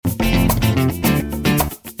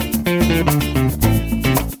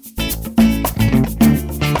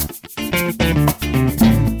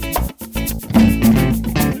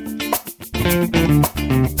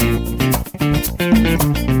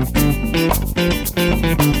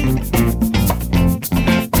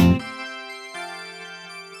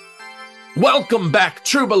Welcome back,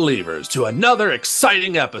 true believers, to another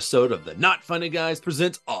exciting episode of the Not Funny Guys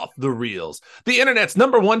presents Off the Reels, the internet's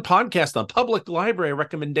 #1 podcast on public library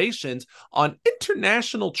recommendations on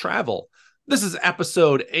international travel. This is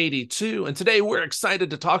episode 82, and today we're excited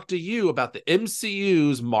to talk to you about the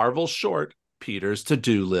MCU's Marvel short, Peter's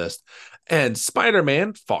To-Do List, and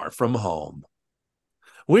Spider-Man Far From Home.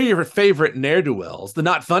 We're your favorite ne'er-do-wells, the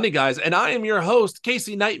Not Funny Guys, and I am your host,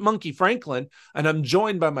 Casey Night Monkey Franklin, and I'm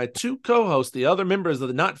joined by my two co-hosts, the other members of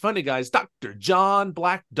the Not Funny Guys, Dr. John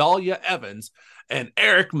Black Dahlia Evans and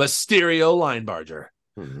Eric Mysterio Linebarger.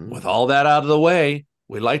 With all that out of the way,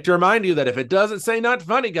 we'd like to remind you that if it doesn't say Not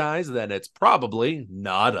Funny Guys, then it's probably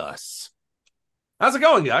not us. How's it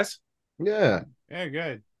going, guys? Yeah,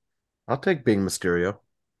 good. I'll take being Mysterio.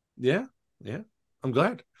 Yeah, I'm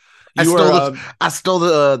glad. I stole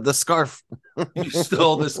the scarf. You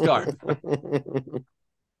stole the scarf.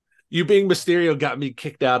 You being Mysterio got me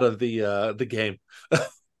kicked out of the game.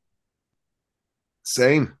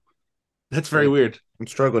 Same. That's very weird. I'm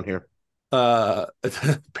struggling here.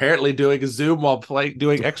 Apparently doing a Zoom while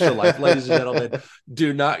doing Extra Life, ladies and gentlemen,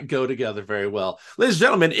 do not go together very well. Ladies and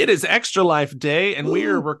gentlemen, it is Extra Life Day, and we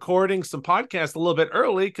are recording some podcasts a little bit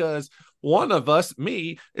early because one of us,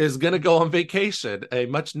 me, is going to go on vacation, a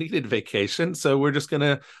much needed vacation. So we're just going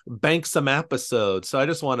to bank some episodes. So I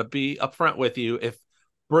just want to be upfront with you. If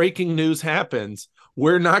breaking news happens,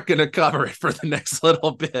 we're not going to cover it for the next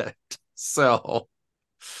little bit. So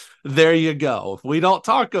there you go. If we don't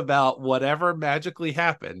talk about whatever magically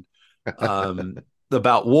happened,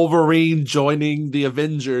 about Wolverine joining the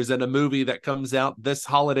Avengers in a movie that comes out this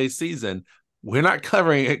holiday season, we're not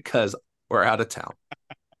covering it because we're out of town.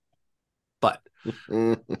 But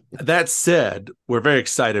that said, we're very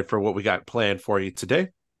excited for what we got planned for you today.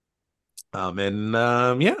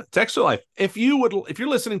 It's Extra Life. If you're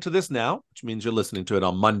listening to this now, which means you're listening to it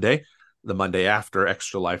on Monday, the Monday after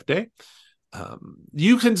Extra Life Day,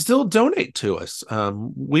 you can still donate to us.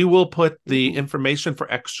 We will put the information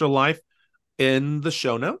for Extra Life in the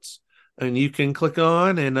show notes, and you can click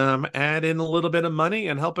on and add in a little bit of money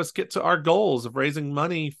and help us get to our goals of raising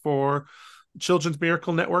money for Children's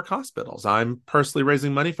Miracle Network hospitals. I'm personally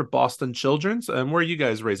raising money for Boston Children's. And where are you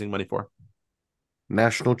guys raising money for?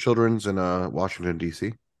 National Children's in Washington,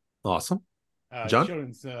 D.C. Awesome. John?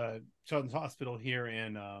 Children's Hospital here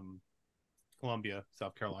in Columbia,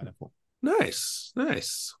 South Carolina. Nice.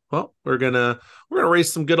 Well, we're gonna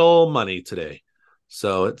raise some good old money today,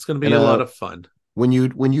 so it's gonna be a lot of fun. When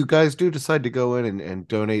you guys do decide to go in and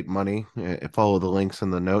donate money, follow the links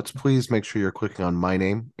in the notes. Please make sure you're clicking on my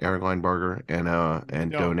name, Eric Linebarger,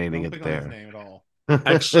 and donating it there. On his name at all.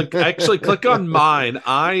 Actually, click on mine.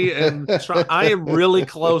 I am really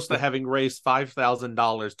close to having raised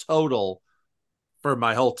 $5,000 total for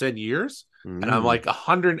my whole 10 years, and I'm like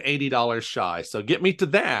 $180 shy. So get me to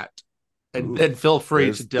that. And then feel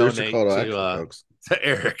free to donate to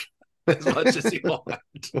Eric as much as you want.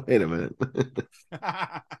 Wait a minute.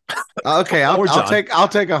 Okay, I'll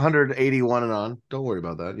take 181 and on. Don't worry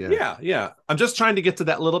about that. Yeah. I'm just trying to get to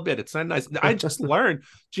that little bit. It's not nice. I just learned.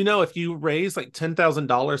 Do you know if you raise like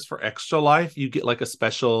 $10,000 for Extra Life, you get like a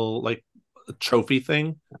special like trophy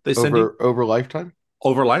thing they send you over lifetime?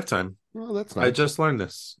 Over lifetime. Oh, that's nice. I just learned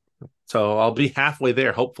this, so I'll be halfway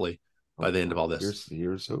there hopefully by the end of all this.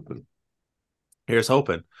 Here's hoping. Here's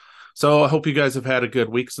hoping. So I hope you guys have had a good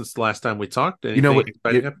week since the last time we talked. You know what?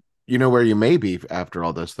 You know where you may be after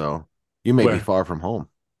all this, though. You may be far from home.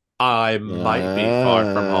 I might be far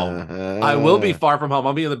from home. I will be far from home.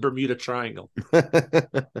 I'll be in the Bermuda Triangle.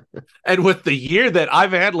 And with the year that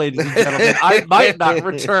I've had, ladies and gentlemen, I might not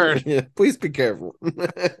return. Yeah, please be careful.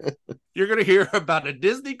 You're going to hear about a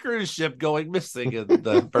Disney cruise ship going missing in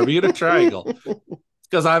the Bermuda Triangle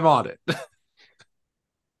because I'm on it.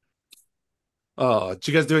 Oh, did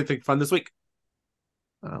you guys do anything fun this week?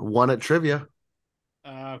 One at trivia.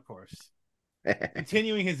 Of course.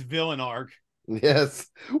 Continuing his villain arc. Yes,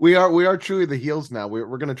 we are truly the heels now.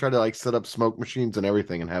 We're going to try to like set up smoke machines and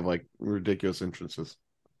everything and have like ridiculous entrances.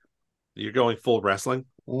 You're going full wrestling?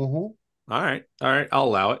 Mm-hmm. All right. I'll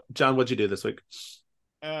allow it. John, what'd you do this week?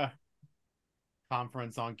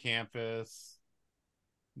 Conference on campus.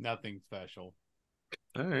 Nothing special.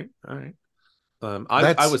 All right.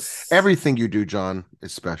 I was everything you do, John,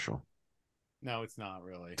 is special. No, it's not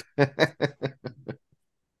really.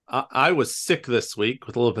 I was sick this week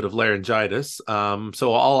with a little bit of laryngitis.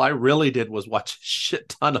 So all I really did was watch a shit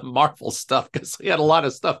ton of Marvel stuff because we had a lot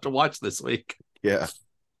of stuff to watch this week. Yeah.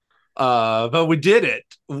 But we did it.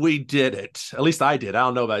 At least I did. I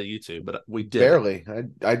don't know about you two, but we did. Barely.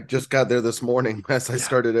 I just got there this morning. As I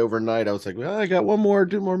started overnight, I was like, well, I got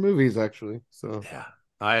two more movies actually. So yeah.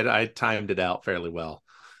 I timed it out fairly well.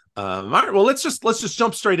 All right, well, let's just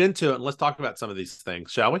jump straight into it and let's talk about some of these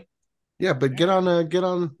things, shall we? Yeah, but get on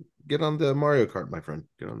the Mario Kart, my friend.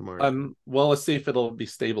 Get on the Mario Kart. Well, let's see if it'll be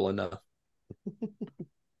stable enough.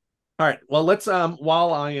 All right. Well, let's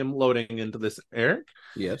while I am loading into this, Eric.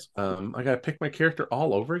 Yes. I gotta pick my character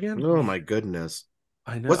all over again. Oh my goodness.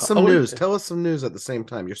 I know. What's some news? Tell us some news at the same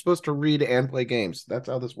time. You're supposed to read and play games. That's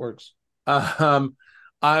how this works. I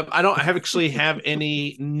don't actually have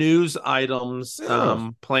any news items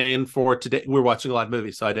planned for today. We're watching a lot of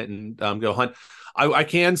movies, so I didn't go hunt. I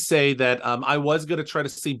can say that I was going to try to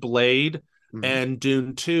see Blade and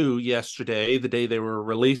Dune 2 yesterday, the day they were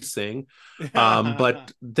releasing,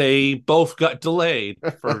 but they both got delayed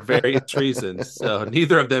for various reasons. So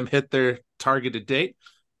neither of them hit their targeted date.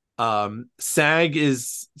 SAG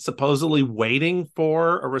is supposedly waiting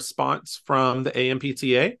for a response from the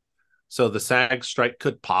AMPTA. So the SAG strike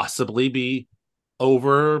could possibly be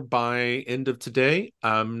over by end of today.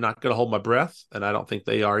 I'm not going to hold my breath, and I don't think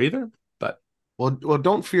they are either. But well,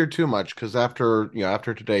 don't fear too much, because after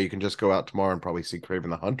today, you can just go out tomorrow and probably see Kraven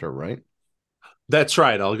the Hunter, right? That's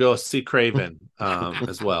right. I'll go see Kraven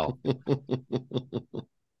as well.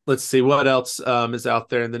 Let's see what else is out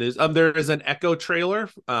there in the news. There is an Echo trailer.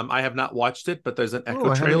 I have not watched it, but there's an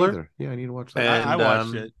Echo trailer. Yeah, I need to watch that. And I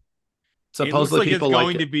watched it. Supposedly, it looks like people it's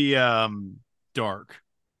going to be dark.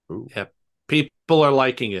 Ooh. Yeah, people are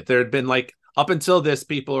liking it. There had been up until this,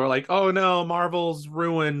 people are like, "Oh no, Marvel's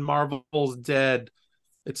ruined. Marvel's dead.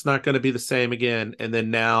 It's not going to be the same again." And then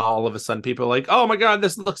now, all of a sudden, people are like, "Oh my god,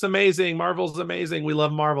 this looks amazing. Marvel's amazing. We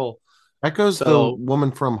love Marvel." Echo's the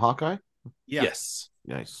woman from Hawkeye? Yeah. Yes.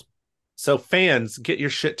 Nice. So fans, get your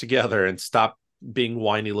shit together and stop being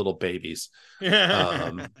whiny little babies.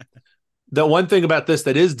 The one thing about this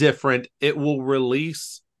that is different, it will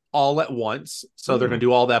release all at once. So they're going to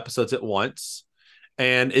do all the episodes at once.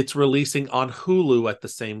 And it's releasing on Hulu at the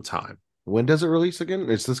same time. When does it release again?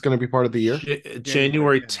 Is this going to be part of the year?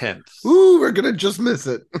 January 10th. Ooh, we're going to just miss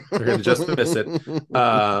it. We're going to just miss it.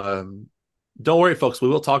 Don't worry, folks. We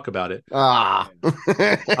will talk about it.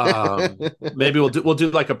 Maybe we'll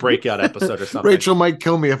do like a breakout episode or something. Rachel might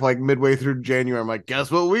kill me if midway through January, I'm like, guess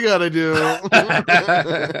what we got to do?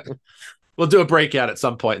 We'll do a breakout at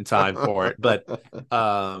some point in time for it. But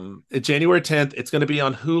January 10th, it's going to be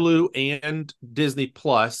on Hulu and Disney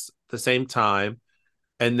Plus at the same time.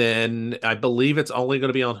 And then I believe it's only going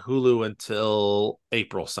to be on Hulu until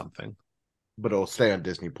April something. But it'll stay on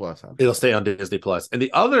Disney Plus. It'll stay on Disney Plus. And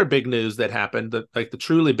the other big news that happened, the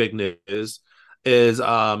truly big news, is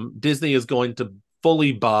Disney is going to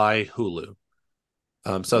fully buy Hulu.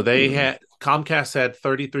 So Comcast had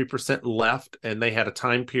 33% left, and they had a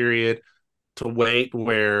time period to wait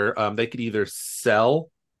where they could either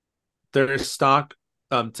sell their stock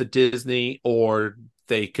to Disney, or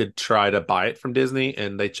they could try to buy it from Disney,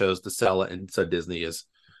 and they chose to sell it, and so Disney is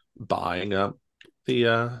buying up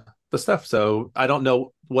the stuff. So I don't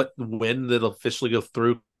know when it'll officially go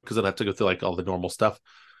through, because it'll have to go through all the normal stuff.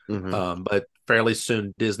 But fairly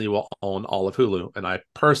soon Disney will own all of Hulu, and I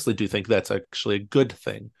personally do think that's actually a good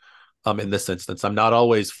thing. In this instance, I'm not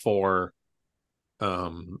always for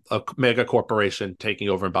a mega corporation taking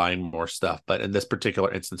over and buying more stuff, but in this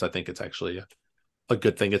particular instance, I think it's actually a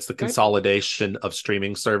good thing. It's the consolidation of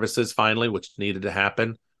streaming services finally, which needed to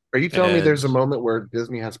happen. Are you telling me there's a moment where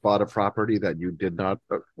Disney has bought a property that you did not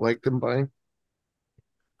like them buying?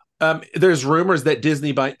 There's rumors that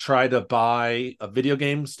Disney might try to buy a video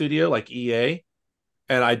game studio like EA,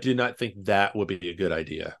 and I do not think that would be a good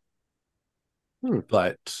idea.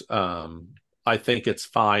 But I think it's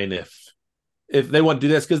fine if they want to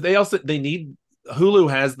do this, because they need Hulu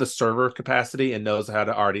has the server capacity and knows how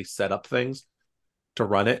to already set up things to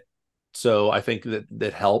run it. So I think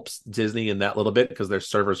that helps Disney in that little bit, because their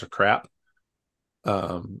servers are crap.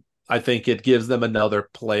 I think it gives them another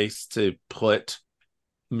place to put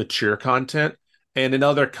mature content, and in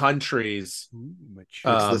other countries, it's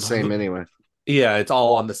the same anyway. Yeah, it's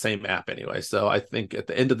all on the same app anyway. So I think at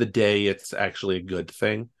the end of the day, it's actually a good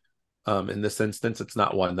thing. In this instance, it's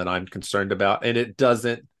not one that I'm concerned about, and it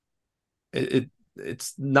doesn't.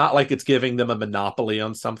 It's not like it's giving them a monopoly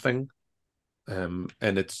on something. And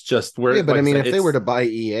it's just where. Yeah, but I mean, if they were to buy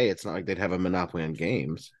EA, it's not like they'd have a monopoly on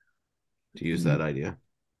games. To use that idea,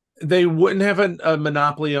 they wouldn't have a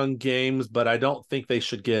monopoly on games, but I don't think they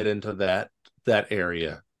should get into that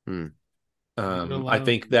area. I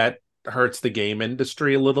think that hurts the game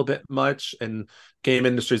industry a little bit much, and game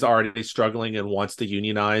industry is already struggling and wants to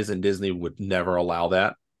unionize, and Disney would never allow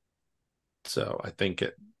that. So I think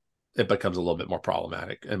it becomes a little bit more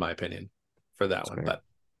problematic, in my opinion, for that one. But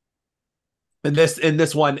in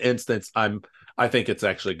this one instance, I'm I think it's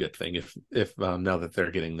actually a good thing if now that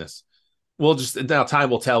they're getting this. We'll just now time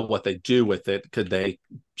will tell what they do with it. Could they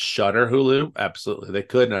shutter Hulu? Absolutely, they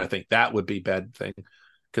could, and I think that would be a bad thing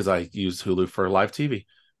because I use Hulu for live TV,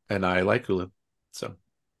 and I like Hulu. So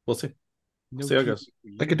we'll see. No See how it TV goes. for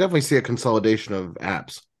you. I could definitely see a consolidation of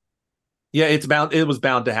apps. Yeah, it was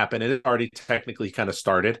bound to happen. It already technically kind of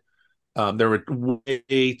started. There were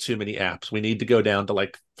way too many apps. We need to go down to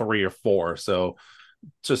like 3 or 4. So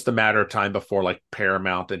it's just a matter of time before like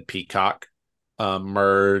Paramount and Peacock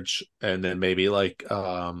merge, and then maybe like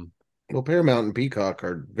Well, Paramount and Peacock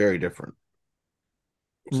are very different.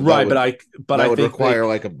 So right, that I would think require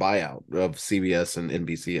like a buyout of CBS and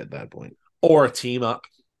NBC at that point, or a team up,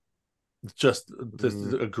 just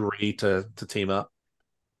Mm. agree to team up.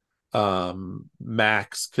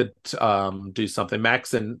 Max could do something.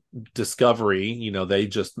 Max and Discovery, they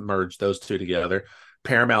just merged those two together.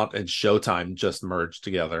 Paramount and Showtime just merged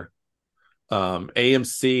together.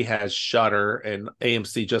 AMC has Shutter, and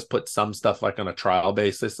AMC just put some stuff like on a trial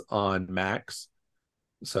basis on Max.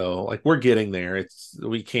 So like we're getting there.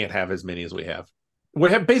 We can't have as many as we have. We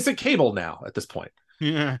have basic cable now at this point.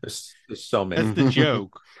 Yeah, There's so many. that's the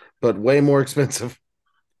joke. but way more expensive.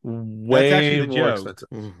 That's actually Way the more joke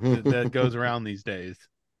expensive. that goes around these days.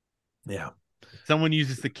 Yeah. Someone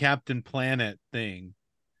uses the Captain Planet thing.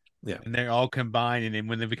 Yeah. And they're all combined, and then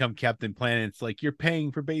when they become Captain Planet, it's like you're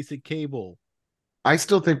paying for basic cable. I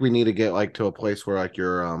still think we need to get like to a place where like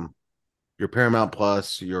your Paramount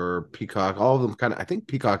Plus, your Peacock, all of them kind of. I think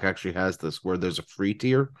Peacock actually has this where there's a free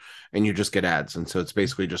tier, and you just get ads, and so it's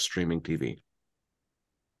basically just streaming TV.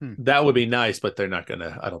 That would be nice, but they're not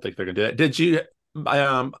gonna. I don't think they're gonna do that. Did you?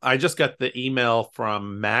 I just got the email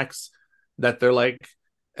from Max that they're like,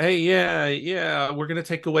 "Hey, yeah, we're gonna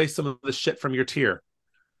take away some of the shit from your tier."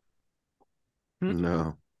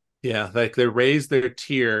 No. Yeah, like they raised their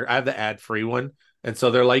tier. I have the ad-free one, and so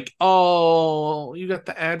they're like, "Oh, you got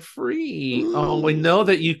the ad-free. Oh, we know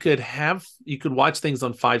that you could watch things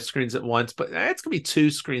on 5 screens at once, but it's gonna be 2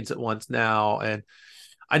 screens at once now." And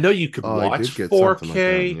I know you could Oh, I watch did get something like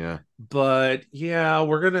that. 4K, Yeah. but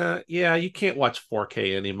you can't watch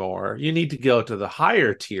 4K anymore. You need to go to the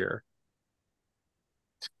higher tier.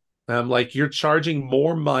 I'm like, you're charging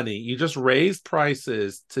more money. You just raised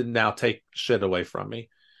prices to now take shit away from me.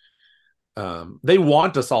 They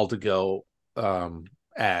want us all to go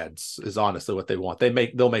ads is honestly what they want.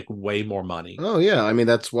 They'll make way more money. Oh yeah, I mean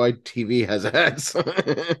that's why TV has ads.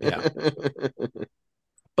 Yeah.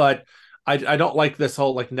 But I don't like this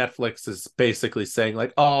whole like Netflix is basically saying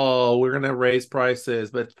like, oh, we're gonna raise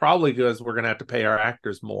prices, but it's probably because we're gonna have to pay our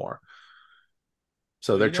actors more.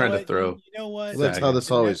 So they're trying to throw. You know what? That's how this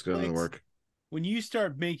always going to Netflix, work. when you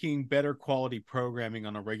start making better quality programming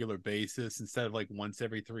on a regular basis instead of like once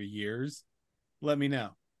every 3 years, let me know.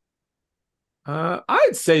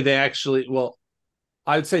 I'd say I'd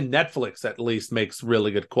say Netflix at least makes really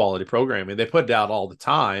good quality programming. They put it out all the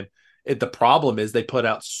time. The problem is they put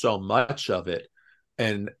out so much of it,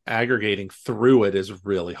 and aggregating through it is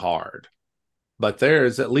really hard. But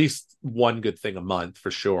there's at least one good thing a month for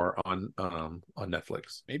sure on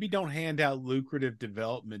Netflix. Maybe don't hand out lucrative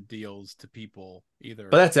development deals to people either.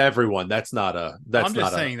 But that's everyone. That's not a. That's I'm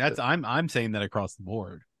just not saying a, I'm saying that across the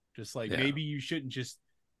board. Just like Yeah. maybe you shouldn't just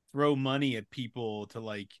throw money at people to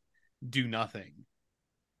like do nothing.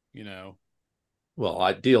 You know. Well,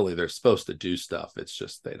 ideally they're supposed to do stuff. It's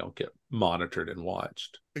just they don't get monitored and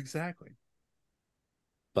watched. Exactly.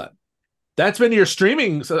 But that's been your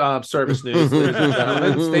streaming service news, ladies and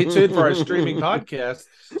gentlemen. Stay tuned for our streaming podcast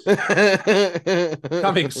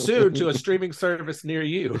coming soon to a streaming service near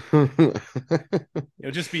you.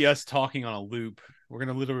 It'll just be us talking on a loop. We're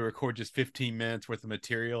gonna literally record just 15 minutes worth of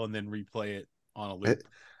material and then replay it on a loop.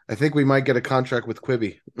 I think we might get a contract with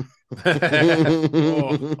Quibi.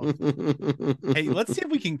 Hey, let's see if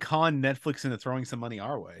we can con Netflix into throwing some money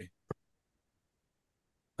our way.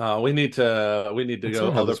 We need to That's go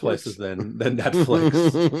not how other this places works. than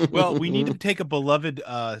Netflix. Well, we need to take a beloved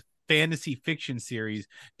fantasy fiction series,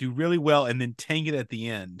 do really well, and then tank it at the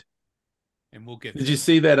end. And we'll get Did you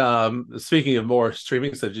see that speaking of more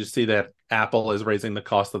streaming, so did you see that Apple is raising the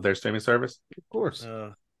cost of their streaming service? Of course.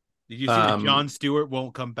 Did you see that Jon Stewart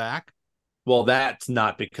won't come back? Well, that's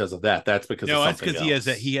not because of that. That's because of that's something because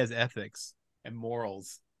else. he has ethics and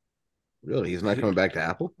morals. Really? He's not coming back to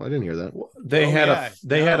Apple? I didn't hear that. They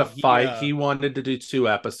had a fight. He wanted to do 2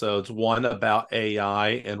 episodes, one about AI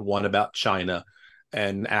and one about China.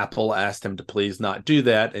 And Apple asked him to please not do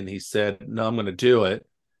that. And he said, no, I'm going to do it.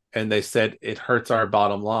 And they said, it hurts our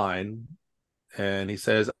bottom line. And he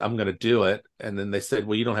says, I'm going to do it. And then they said,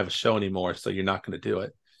 well, you don't have a show anymore, so you're not going to do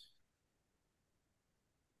it.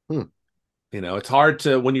 It's hard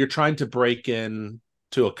to, when you're trying to break in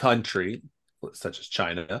to a country such as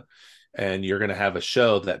China, and you're going to have a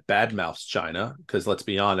show that badmouths China, because let's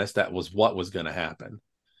be honest, that was what was going to happen.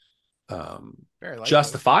 Very likely.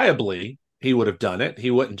 Justifiably, he would have done it.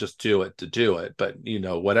 He wouldn't just do it to do it, but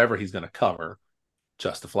whatever he's going to cover,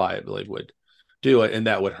 justifiably would do it, and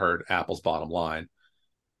that would hurt Apple's bottom line.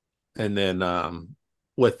 And then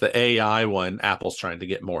with the AI one, Apple's trying to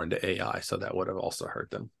get more into AI, so that would have also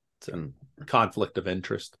hurt them. So conflict of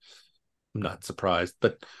interest. I'm not surprised,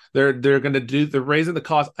 but they're raising the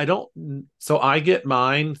cost. So I get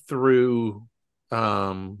mine through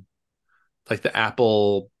like the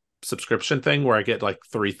Apple subscription thing where I get like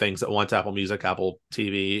 3 things at once: Apple Music, Apple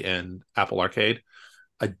TV, and Apple Arcade.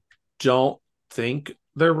 I don't think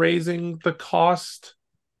they're raising the cost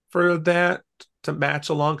for that to match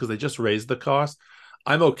along, because they just raised the cost.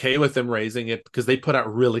 I'm okay with them raising it because they put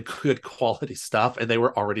out really good quality stuff, and they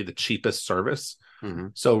were already the cheapest service. Mm-hmm.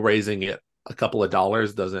 So raising it a couple of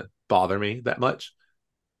dollars doesn't bother me that much.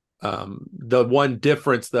 The one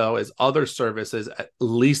difference, though, is other services at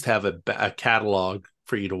least have a catalog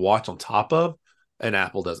for you to watch on top of, and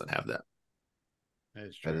Apple doesn't have that.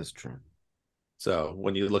 That is true. So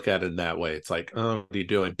when you look at it in that way, it's like, oh, what are you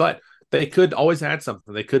doing? But they could always add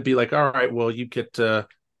something. They could be like, all right, well, you get to,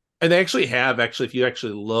 and they actually have, if you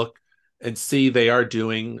actually look and see, they are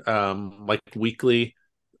doing like weekly,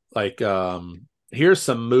 like here's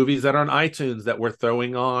some movies that are on iTunes that we're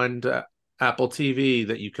throwing on to Apple TV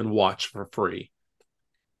that you can watch for free.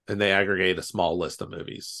 And they aggregate a small list of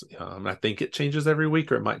movies. I think it changes every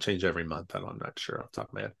week, or it might change every month. I'm not sure off the top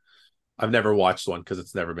of my head. I've never watched one because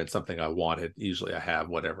it's never been something I wanted. Usually I have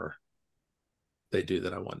whatever they do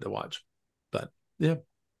that I wanted to watch. But yeah.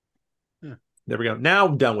 There we go. Now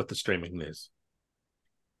I'm done with the streaming news.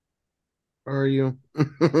 Are you?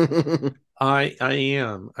 I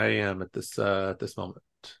am at this moment,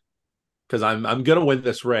 because I'm gonna win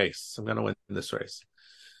this race.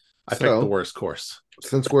 I picked the worst course.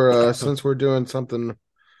 Since we're doing something,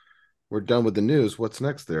 we're done with the news. What's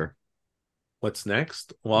next there? What's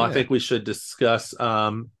next? Well, I think we should discuss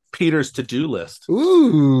Peter's to-do list.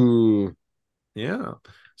 Ooh. Yeah.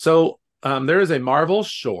 So there is a Marvel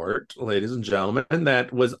short, ladies and gentlemen,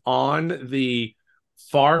 that was on the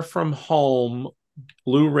Far From Home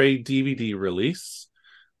Blu-ray DVD release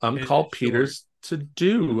called Peter's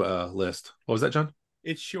to-do list. What was that, John?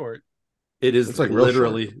 It's short. It is, it's like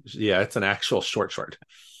literally, yeah, it's an actual short.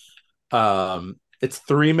 It's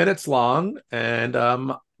 3 minutes long,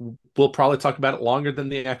 and we'll probably talk about it longer than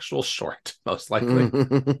the actual short, most likely.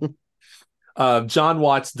 John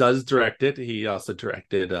Watts does direct it. He also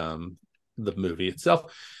directed the movie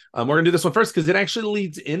itself. We're going to do this one first because it actually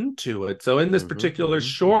leads into it. So in this particular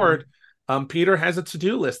short, Peter has a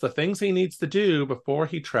to-do list, the things he needs to do before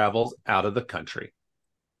he travels out of the country.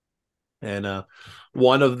 And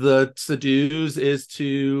one of the to-dos is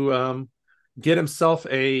to get himself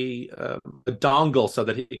a dongle, so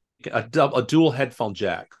that a dual headphone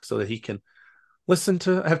jack, so that he can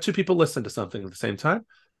have 2 people listen to something at the same time.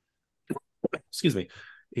 Excuse me.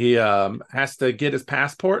 He has to get his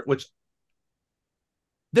passport, which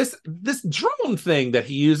this drone thing that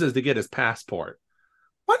he uses to get his passport,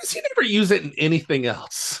 why does he never use it in anything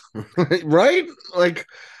else? Right? Like,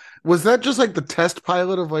 was that just like the test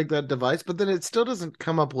pilot of like that device? But then it still doesn't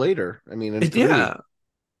come up later. I mean, yeah,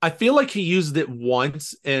 I feel like he used it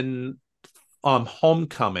once in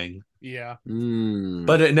Homecoming. Yeah.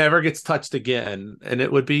 But it never gets touched again. And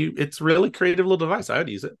it's really creative little device. I would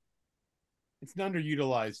use it. It's an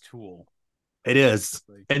underutilized tool. It is.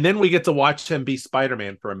 And then we get to watch him be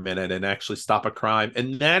Spider-Man for a minute and actually stop a crime.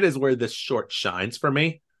 And that is where this short shines for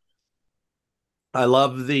me. I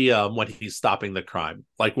love the when he's stopping the crime,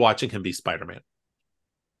 like watching him be Spider-Man.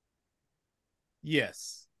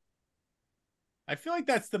 Yes. I feel like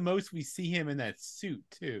that's the most we see him in that suit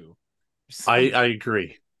too. I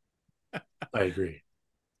agree. I agree.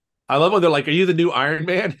 I love when they're like, "Are you the new Iron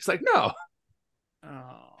Man?" He's like, "No."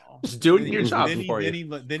 Oh, just doing your job for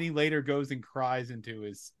you. Then he later goes and cries into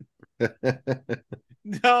his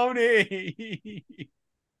Tony.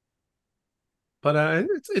 But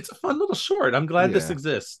it's a fun little short. I'm glad this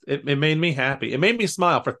exists. It made me happy. It made me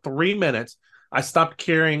smile for 3 minutes. I stopped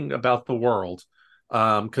caring about the world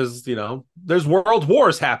because there's world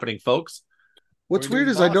wars happening, folks. What's weird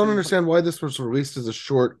is I don't understand why this was released as a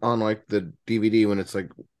short on like the DVD when it's like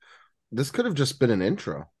this could have just been an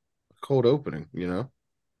intro, a cold opening,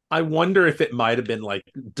 I wonder if it might have been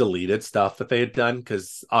like deleted stuff that they had done,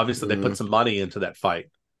 because obviously they put some money into that fight.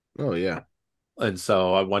 Oh yeah. And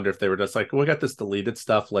so I wonder if they were just like, we got this deleted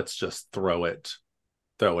stuff, let's just throw it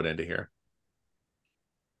into here.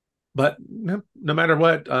 But no matter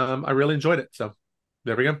what, I really enjoyed it. So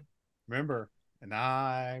there we go. Remember, and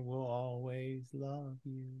I will always love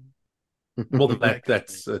you. Well, Like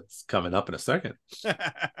that's coming up in a second.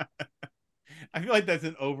 I feel like that's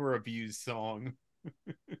an over abused song.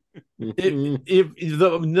 If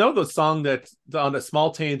the song that's on a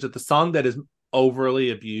small tangent, the song that is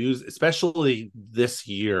overly abused, especially this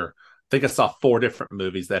year, I think I saw 4 different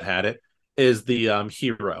movies that had it, is the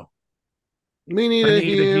Hero. We need I a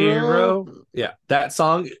need a hero. hero. Yeah, that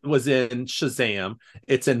song was in Shazam.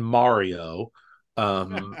 It's in Mario.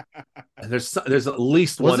 And there's at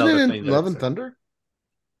least one Wasn't it other in thing that Love it's and in. Thunder?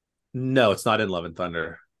 No, it's not in Love and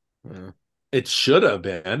Thunder. Yeah. It should have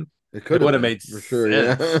been. It It could have would have been made for sure.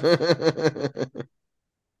 Yeah. sense.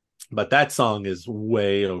 But that song is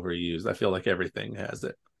way overused. I feel like everything has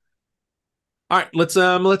it. All right, let's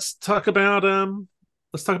talk about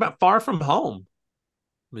Far From Home.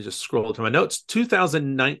 Let me just scroll to my notes.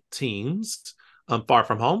 2019's Far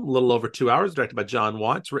From Home, a little over 2 hours, directed by John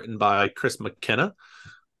Watts, written by Chris McKenna,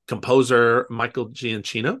 composer Michael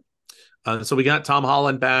Giacchino. So we got Tom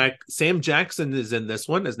Holland back. Sam Jackson is in this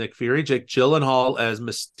one as Nick Fury. Jake Gyllenhaal as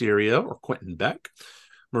Mysterio or Quentin Beck.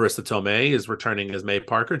 Marissa Tomei is returning as May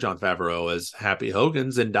Parker. John Favreau as Happy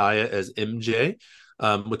Hogan. Zendaya as MJ,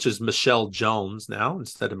 which is Michelle Jones now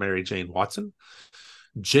instead of Mary Jane Watson.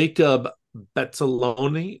 Jacob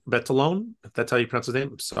Betalone, if that's how you pronounce his name,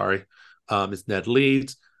 I'm sorry, is Ned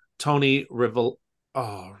Leeds. Tony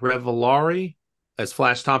Revelari as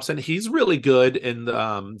Flash Thompson. He's really good in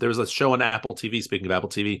the, there was a show on Apple TV, speaking of Apple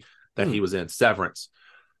TV, that he was in, Severance.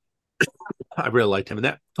 I really liked him in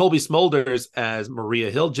that. Colby Smulders as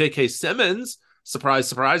Maria Hill. J.K. Simmons, surprise,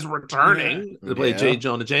 surprise, returning to play J.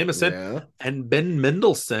 Jonah Jameson. Yeah. And Ben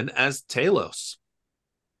Mendelsohn as Talos.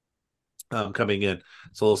 Coming in.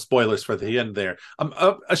 So little spoilers for the end there.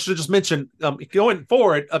 I should just mention going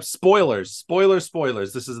forward, spoilers.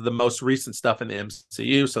 This is the most recent stuff in the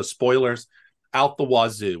MCU. So spoilers out the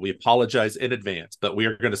wazoo. We apologize in advance, but we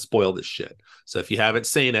are going to spoil this shit. So if you haven't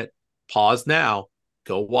seen it, pause now,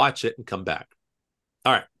 go watch it, and come back.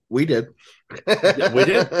 All right. We did. Yeah, we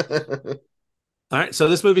did. All right. So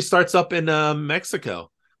this movie starts up in Mexico.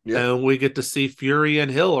 Yep. And we get to see Fury and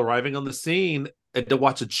Hill arriving on the scene and to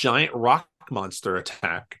watch a giant rock monster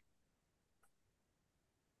attack.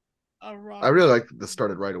 I really like that this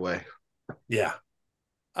started right away. Yeah.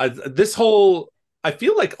 I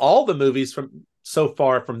feel like all the movies from so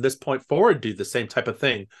far from this point forward do the same type of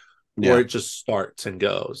thing where it just starts and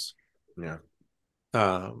goes. Yeah.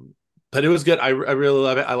 But it was good. I really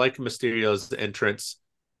love it. I like Mysterio's entrance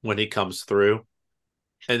when he comes through.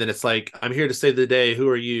 And then it's like, I'm here to save the day. Who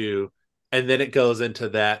are you? And then it goes into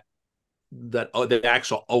the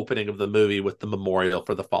actual opening of the movie with the memorial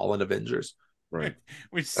for the fallen Avengers. Right.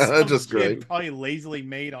 Which some just great. probably lazily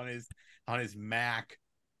made on his Mac.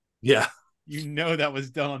 Yeah. You know that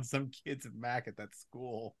was done on some kid's Mac at that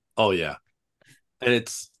school. Oh yeah. And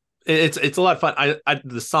it's a lot of fun.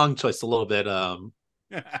 The song choice a little bit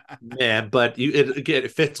man, but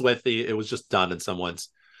it fits with it was just done in someone's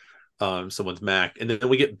Mac. And then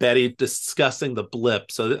we get Betty discussing the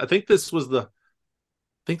blip. So I think this is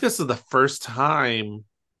the first time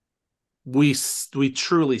we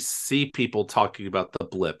truly see people talking about the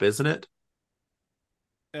blip, isn't it?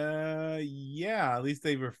 Yeah, at least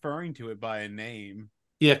they're referring to it by a name.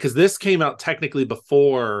 Yeah, because this came out technically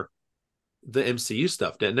before the MCU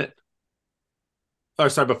stuff, didn't it? Or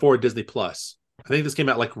sorry, before Disney Plus. I think this came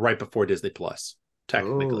out like right before Disney Plus,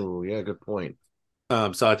 technically. Oh, yeah, good point.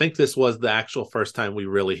 So I think this was the actual first time we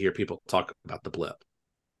really hear people talk about the blip.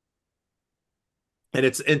 And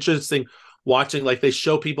it's interesting watching, like, they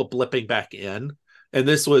show people blipping back in. And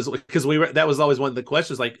this was because that was always one of the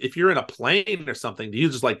questions. Like, if you're in a plane or something, do you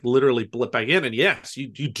just like literally blip back in? And yes, you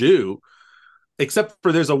do. Except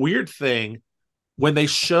for there's a weird thing when they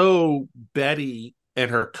show Betty and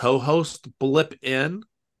her co-host blip in,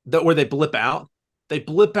 where they blip out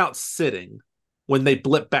sitting. When they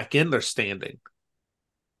blip back in, they're standing.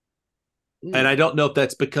 And I don't know if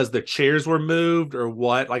that's because their chairs were moved or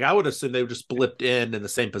what. Like, I would assume they were just blipped in the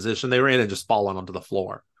same position they were in and just fallen onto the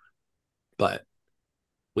floor. But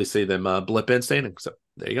we see them blip in standing. So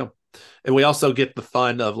there you go. And we also get the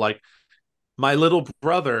fun of, like, my little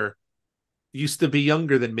brother used to be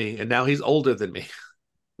younger than me, and now he's older than me.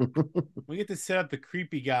 We get to set up the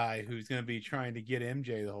creepy guy who's going to be trying to get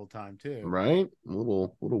MJ the whole time, too. Right? A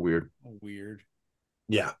little weird. Weird.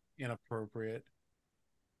 Yeah. Inappropriate.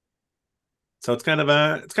 So it's kind of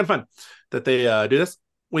fun that they do this.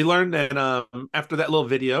 We learned that after that little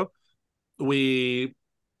video, we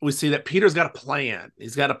see that Peter's got a plan.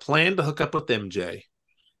 He's got a plan to hook up with MJ.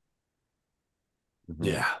 Mm-hmm.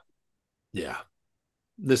 Yeah. Yeah,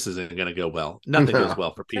 this isn't going to go well. Nothing goes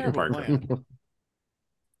well for Peter Terrible Parker.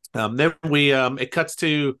 plan. Then we it cuts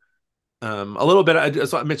to a little bit.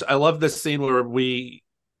 I love this scene where we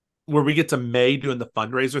get to May doing the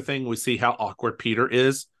fundraiser thing. We see how awkward Peter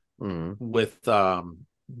is with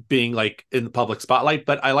being like in the public spotlight.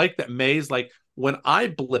 But I like that May's like, when I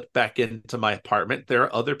blip back into my apartment, there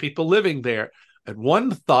are other people living there. And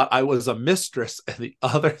one thought I was a mistress, and the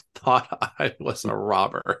other thought I was a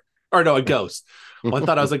robber. Or no, a ghost. One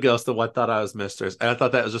thought I was a ghost, and one thought I was mistress. And I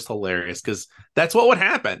thought that was just hilarious because that's what would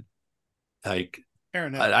happen. Like, Fair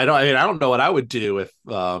enough. I don't know what I would do if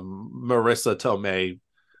Marissa Tomei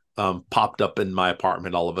popped up in my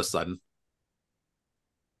apartment all of a sudden.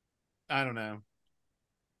 I don't know.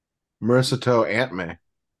 Marissa Toe, Aunt May.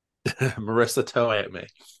 Marissa Tomei at me.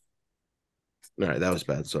 All right, that was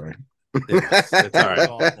bad. Sorry. It's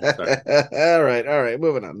all right. All right.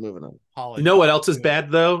 Moving on. You know what else is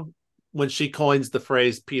bad though? When she coins the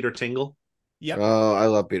phrase Peter Tingle. Yep. Oh, I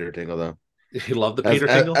love Peter Tingle though. You love the Peter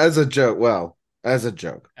Tingle as a joke. Well, as a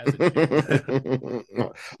joke.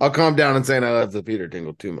 I'll calm down and saying I love the Peter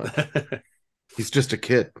Tingle too much. He's just a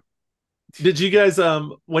kid. Did you guys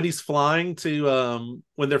when he's flying to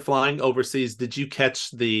when they're flying overseas, did you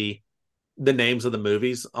catch the names of the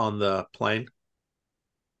movies on the plane?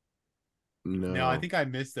 No, I think I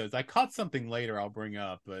missed those. I caught something later I'll bring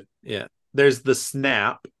up, but yeah. There's The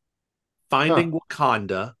Snap, Finding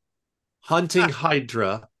Wakanda, Hunting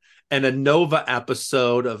Hydra, and a Nova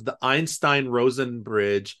episode of the Einstein-Rosen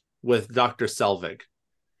Bridge with Dr. Selvig.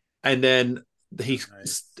 And then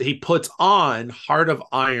he puts on Heart of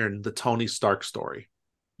Iron, the Tony Stark story.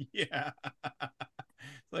 Yeah.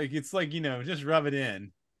 it's like, just rub it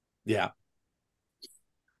in. Yeah.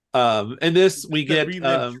 And this we get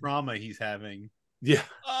trauma he's having. Yeah.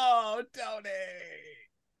 Oh, Tony.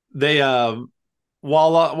 They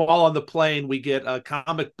while on the plane we get a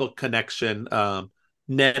comic book connection.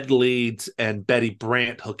 Ned Leeds and Betty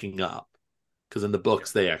Brant hooking up, because in the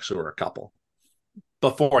books they actually were a couple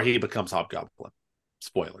before he becomes Hobgoblin.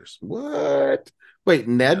 Spoilers. What? Wait,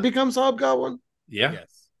 Ned becomes Hobgoblin? Yeah.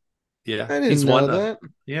 Yes. Yeah. I didn't know that.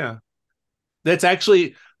 Yeah. That's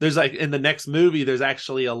actually, there's like in the next movie, there's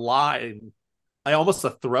actually a line, almost a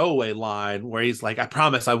throwaway line where he's like, I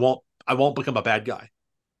promise I won't become a bad guy.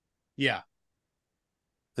 Yeah.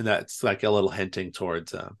 And that's like a little hinting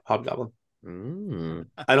towards Hobgoblin.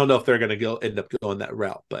 I don't know if they're going to end up going that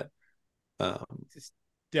route, but just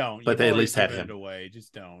don't. But they at least had him. Away.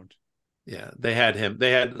 Just don't. Yeah, they had him. They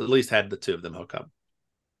had at least had the two of them hook up.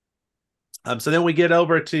 So then we get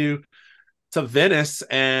over to Venice,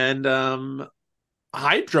 and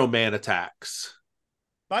Hydro Man attacks.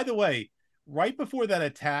 By the way, right before that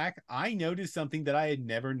attack, I noticed something that I had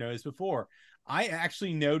never noticed before. I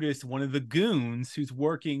actually noticed one of the goons who's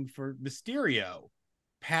working for Mysterio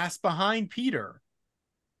pass behind Peter.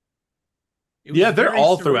 Yeah, they're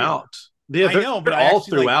all surreal. Throughout. Yeah, I know, but all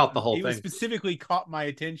throughout the whole thing. It specifically caught my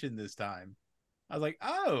attention this time. I was like,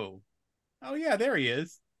 oh yeah, there he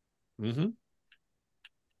is. Mm-hmm.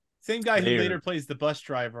 Same guy who later plays the bus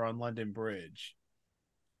driver on London Bridge.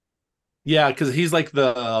 Yeah, because he's like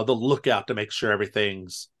the lookout to make sure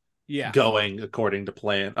everything's going according to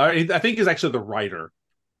plan. I think he's actually the writer.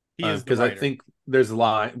 He is because I think there's a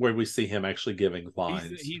line where we see him actually giving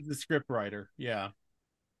lines. He's the script writer. Yeah.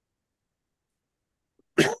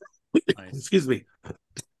 Nice. Excuse me.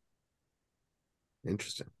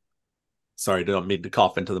 Interesting. Sorry, don't mean to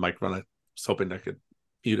cough into the microphone. I was hoping I could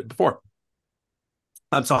mute it before.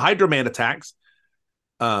 So Hydro Man attacks.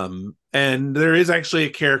 And there is actually a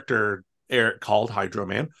character, Eric, called Hydro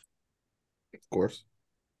Man. Of course.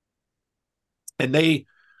 And they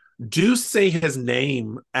do say his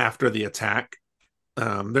name after the attack.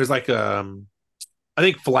 There's like I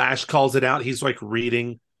think Flash calls it out. He's like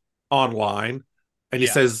reading online, and he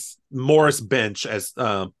says Morris Bench as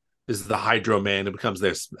is the Hydro Man, and becomes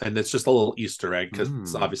this, and it's just a little Easter egg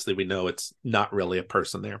because obviously we know it's not really a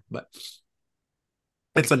person there, but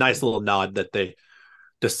it's a nice little nod that they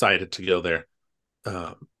decided to go there.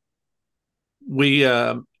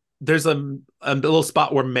 There's a little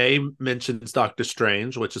spot where May mentions Doctor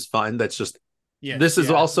Strange, which is fun. That's just this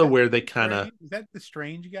is also where they kind of is that the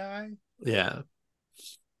Strange guy? Yeah,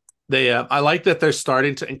 they I like that they're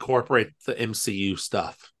starting to incorporate the MCU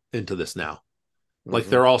stuff into this now. Like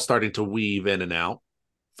they're all starting to weave in and out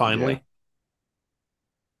finally,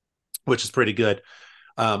 which is pretty good.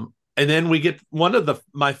 And then we get one of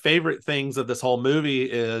my favorite things of this whole movie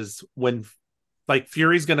is when like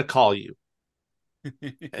Fury's going to call you.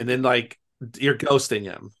 And then like you're ghosting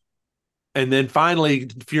him, and then finally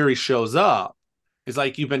Fury shows up. He's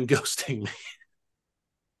like, you've been ghosting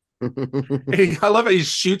me. I love it. He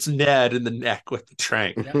shoots Ned in the neck with the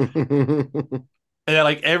trank. Yep. And then,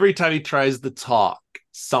 like, every time he tries to talk,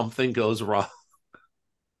 something goes wrong.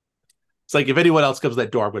 It's like, if anyone else comes to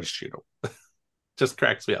that door, I'm going to shoot him. Just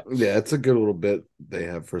cracks me up. Yeah, it's a good little bit they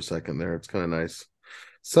have for a second there. It's kind of nice.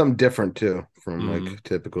 Something different too from like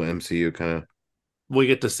typical MCU kind of. We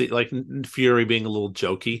get to see like Fury being a little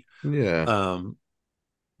jokey. Yeah.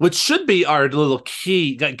 Which should be our little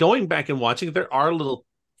key. Going back and watching, there are little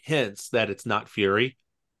hints that it's not Fury.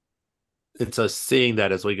 It's us seeing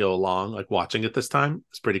that as we go along, like watching it this time.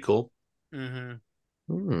 It's pretty cool.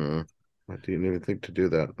 Mm-hmm. I didn't even think to do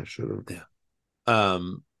that. I should have. Yeah.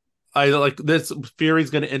 I like this.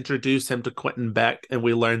 Fury's going to introduce him to Quentin Beck, and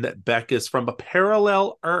we learn that Beck is from a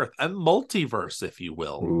parallel Earth, a multiverse, if you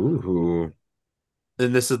will. Ooh.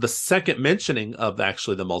 And this is the second mentioning of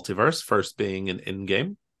actually the multiverse, first being in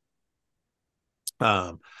Endgame.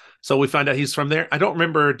 So we find out he's from there. I don't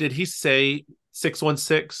remember. Did he say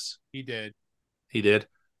 616? He did. He did.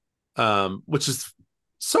 Which is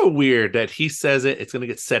so weird that he says it. It's going to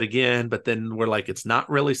get said again, but then we're like, it's not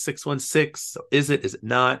really 616. So is it? Is it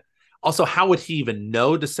not? Also, how would he even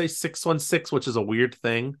know to say 616, which is a weird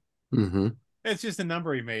thing? Mm-hmm. It's just a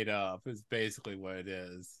number he made up, is basically what it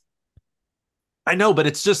is. I know, but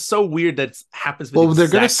it's just so weird that it happens. Well, they're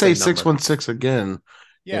going to say 616 again.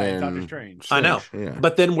 Yeah, it's Doctor Strange. I know. Yeah.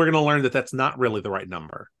 But then we're going to learn that that's not really the right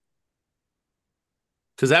number.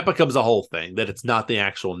 Because that becomes a whole thing, that it's not the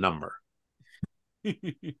actual number.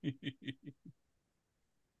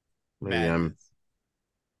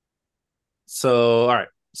 So, all right.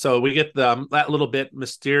 So we get that little bit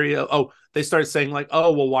Mysterio. Oh, they start saying like,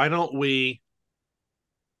 oh, well, why don't we,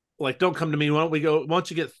 like, don't come to me. Why don't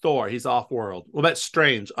you get Thor? He's off-world. Well, that's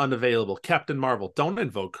Strange, unavailable. Captain Marvel, don't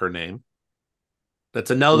invoke her name. That's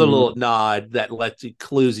another little nod that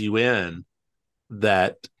clues you in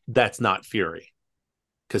that that's not Fury.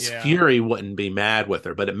 Because Fury wouldn't be mad with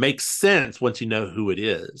her, but it makes sense once you know who it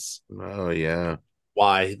is. Oh, yeah.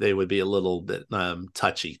 Why they would be a little bit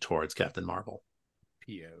touchy towards Captain Marvel.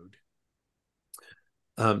 PO'd.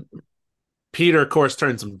 Peter, of course,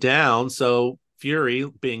 turns him down. So Fury,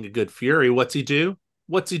 being a good Fury, what's he do?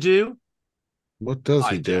 What does he do?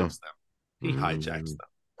 Them. He hijacks them.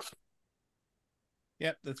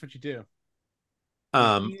 Yep, that's what you do.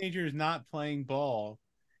 The teenager's not playing ball.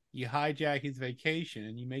 You hijack his vacation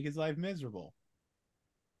and you make his life miserable.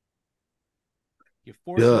 You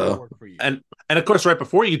force him to work for you. And of course, right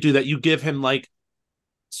before you do that, you give him like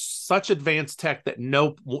such advanced tech that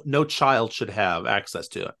no child should have access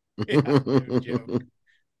to it. Yeah, no joke.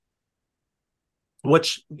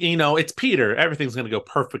 Which, it's Peter. Everything's going to go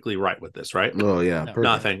perfectly right with this, right? Oh yeah,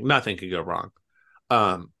 nothing could go wrong.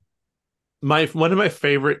 One of my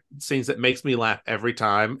favorite scenes that makes me laugh every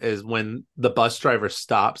time is when the bus driver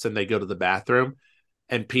stops and they go to the bathroom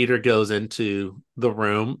and Peter goes into the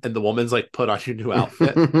room and the woman's like, put on your new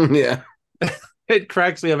outfit. Yeah. It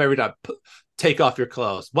cracks me up every time. Take off your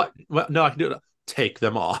clothes. What? No, I can do it. Take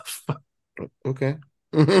them off. Okay.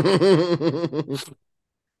 That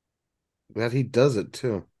he does it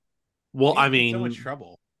too. Well, I mean, so much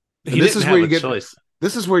trouble. This is where you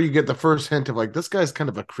get the first hint of like, this guy's kind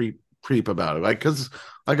of a creep about it, like, because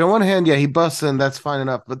like on one hand, yeah, he busts in, that's fine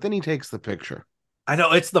enough, but then he takes the picture. I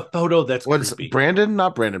know, it's the photo that's creepy. Brandon,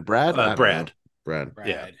 not Brandon, Brad. Brad.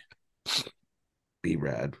 Yeah, be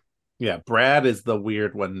Brad. Yeah, Brad is the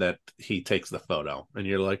weird one that he takes the photo, and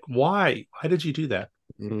you're like, why did you do that?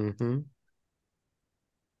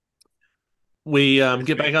 We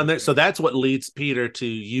get back on there, so that's what leads Peter to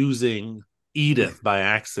using Edith by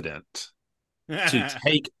accident to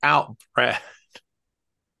take out Brad.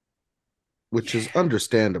 Which is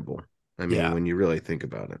understandable. I mean, when you really think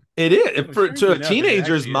about it. It is. To a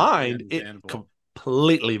teenager's mind, it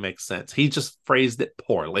completely makes sense. He just phrased it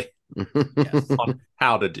poorly on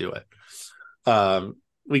how to do it.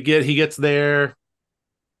 He gets there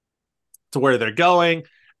to where they're going,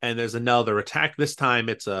 and there's another attack. This time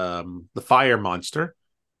it's the fire monster.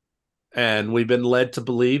 And we've been led to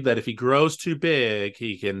believe that if he grows too big,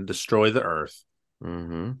 he can destroy the Earth.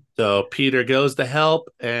 So Peter goes to help,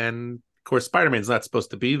 and of course, Spider-Man's not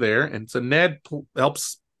supposed to be there, and so Ned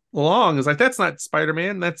helps along. Is like, that's not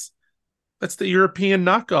Spider-Man. That's the European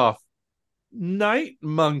knockoff, Night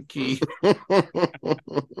Monkey. Good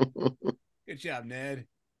job, Ned.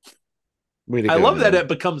 I love that it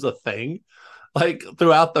becomes a thing, like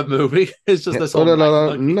throughout the movie. It's just this whole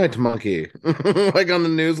Night Monkey, like on the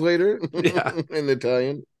news later. Yeah, in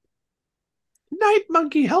Italian. Night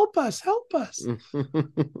Monkey, help us!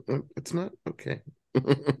 It's not okay.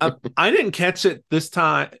 I didn't catch it this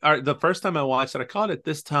time, or the first time I watched it. I caught it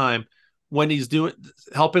this time when he's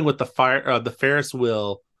helping with the Ferris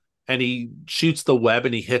wheel, and he shoots the web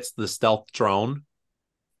and he hits the stealth drone.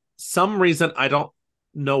 Some reason I don't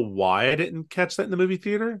know why I didn't catch that in the movie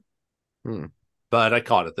theater, but I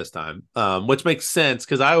caught it this time, which makes sense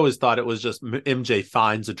because I always thought it was just MJ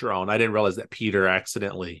finds a drone. I didn't realize that Peter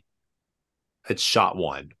accidentally had shot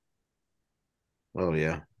one. Oh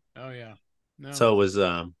yeah. No. So it was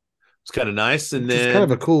kind of nice, and It's then kind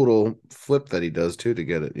of a cool little flip that he does too to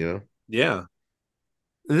get it. yeah.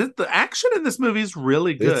 The action in this movie is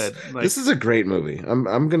really good. This is a great movie.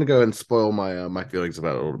 I'm gonna go ahead and spoil my my feelings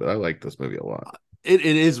about it a little bit. I like this movie a lot. It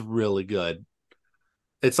is really good.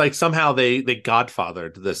 It's like somehow they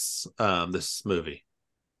godfathered this movie.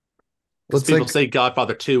 Because people say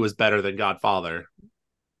Godfather 2 is better than Godfather.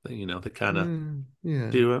 They kind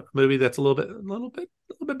of do a movie that's a little bit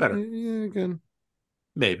better. Yeah, again.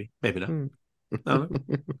 Maybe not.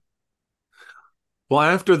 Well,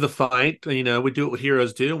 after the fight, we do what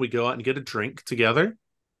heroes do. We go out and get a drink together.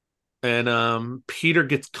 And Peter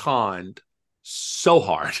gets conned so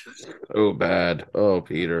hard. Oh, bad. Oh,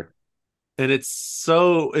 Peter. And it's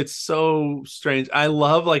so strange. I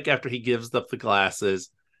love, like, after he gives up the glasses,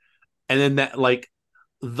 and then that, like,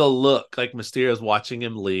 the look, like Mysterio's watching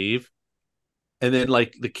him leave, and then,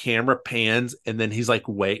 like, the camera pans, and then he's like,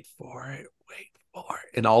 wait for it.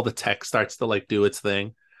 And all the text starts to, like, do its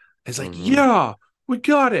thing. It's like, yeah, we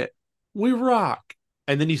got it. We rock.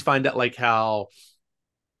 And then you find out, like, how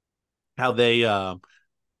they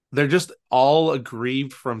they're just all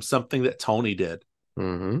aggrieved from something that Tony did.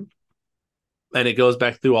 Mm-hmm. And it goes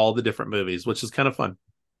back through all the different movies, which is kind of fun.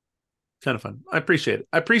 I appreciate it.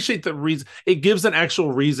 I appreciate the reason. It gives an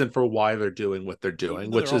actual reason for why they're doing what they're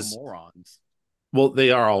doing, which is morons. Well,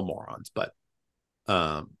 they are all morons, but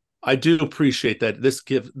I do appreciate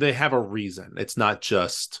that they have a reason. It's not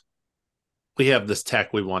just we have this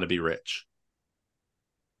tech, we want to be rich.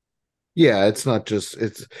 Yeah, it's not just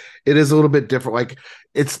it is a little bit different. Like,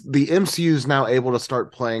 it's the MCU is now able to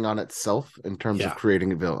start playing on itself in terms of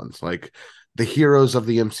creating villains. Like, the heroes of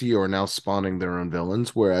the MCU are now spawning their own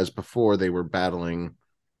villains, whereas before they were battling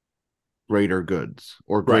greater goods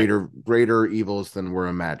or greater evils than were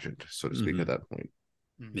imagined, so to speak. At that point,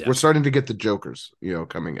 we're starting to get the Jokers,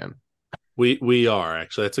 coming in. We are,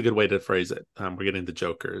 actually. That's a good way to phrase it. We're getting the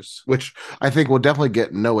Jokers, which I think we'll definitely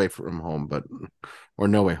get No Way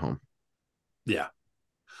Home. Yeah.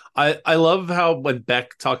 I love how when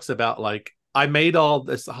Beck talks about, like, I made all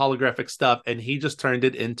this holographic stuff and he just turned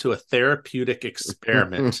it into a therapeutic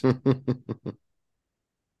experiment.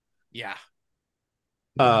 Yeah.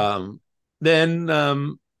 Then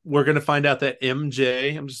we're going to find out that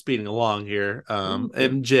MJ, I'm just speeding along here.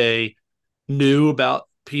 MJ knew about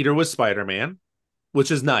Peter was Spider-Man,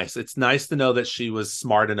 which is nice. It's nice to know that she was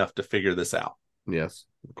smart enough to figure this out. Yes,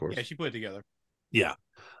 of course. Yeah, she put it together. Yeah.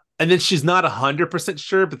 And then she's not 100%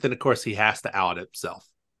 sure, but then, of course, he has to out himself.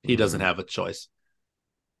 He doesn't have a choice.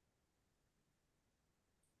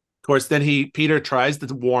 Of course, then Peter tries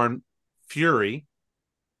to warn Fury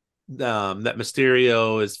that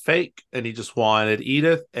Mysterio is fake, and he just wanted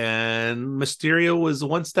Edith, and Mysterio was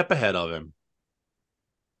one step ahead of him.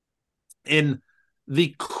 In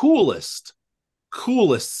the coolest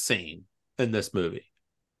scene in this movie,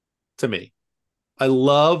 to me. I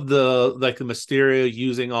love the Mysterio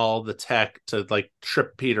using all the tech to, like,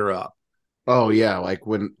 trip Peter up. Oh yeah, like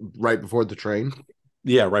right before the train.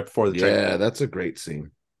 Yeah, right before the train. Yeah, that's a great scene.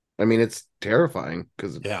 I mean, it's terrifying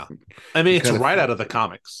because it's right out of the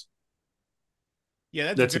comics.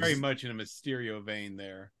 Yeah, that's very much in a Mysterio vein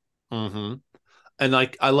there. Mm-hmm. And,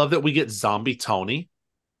 like, I love that we get Zombie Tony,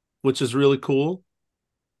 which is really cool.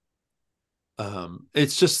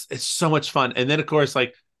 It's so much fun. And then, of course,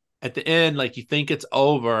 like, at the end, like, you think it's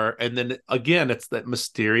over, and then again, it's that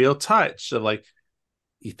Mysterio touch of, like,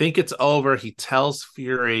 you think it's over, he tells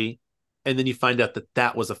Fury, and then you find out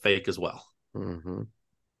that was a fake as well. Mm-hmm.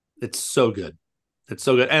 It's so good.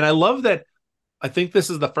 And I love that. I think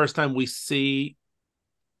this is the first time we see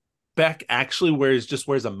Beck actually wears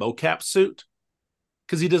a mocap suit,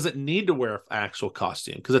 because he doesn't need to wear an actual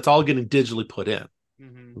costume, because it's all getting digitally put in.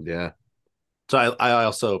 Mm-hmm. Yeah. So I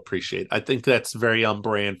also appreciate. I think that's very on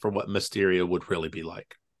brand for what Mysterio would really be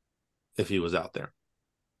like if he was out there.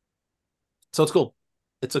 So it's cool.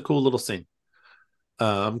 It's a cool little scene.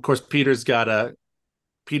 Of course, Peter's got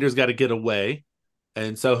to get away,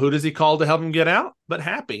 and so who does he call to help him get out? But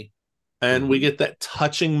Happy, and we get that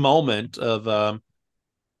touching moment of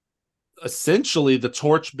essentially the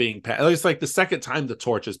torch being passed. It's like the second time the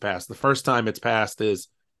torch is passed. The first time it's passed is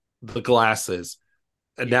the glasses.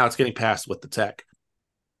 And now it's getting passed with the tech.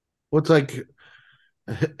 Well, it's like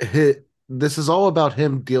this is all about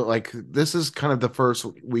him this is kind of the first,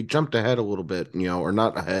 we jumped ahead a little bit, or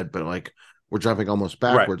not ahead, but like we're jumping almost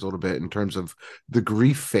backwards a little bit in terms of the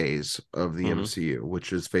grief phase of the MCU,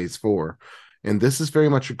 which is phase 4. And this is very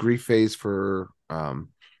much a grief phase for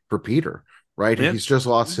Peter, right? Yeah. He's just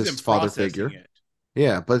lost his father figure.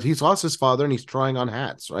 Yeah, but he's lost his father and he's trying on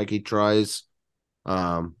hats. Like he tries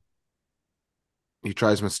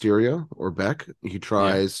Mysterio or Beck. He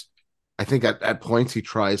tries, I think at points he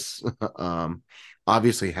tries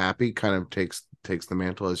obviously Happy kind of takes the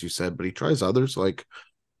mantle, as you said, but he tries others like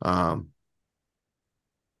who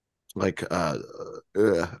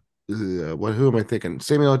am I thinking?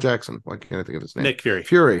 Samuel L. Jackson. Why can't I think of his name? Nick Fury.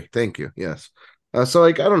 Fury, thank you. Yes. So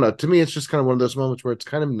like I don't know. To me, it's just kind of one of those moments where it's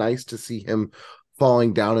kind of nice to see him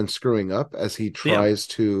falling down and screwing up as he tries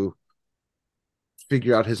to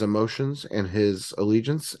figure out his emotions and his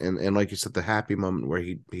allegiance, and like you said, the happy moment where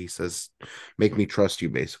he says, "Make me trust you."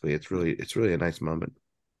 Basically, it's really a nice moment.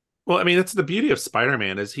 Well, I mean, that's the beauty of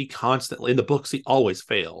Spider-Man is he constantly in the books he always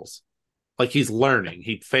fails. Like he's learning,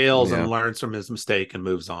 he fails and learns from his mistake and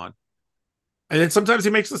moves on. And then sometimes he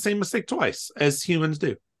makes the same mistake twice, as humans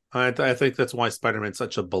do. I think that's why Spider-Man's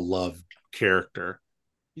such a beloved character.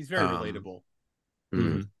 He's very relatable.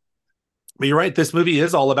 Mm-hmm. But you're right. This movie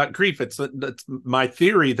is all about grief. It's my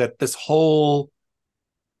theory that this whole,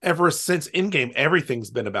 ever since Endgame, everything's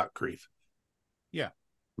been about grief. Yeah.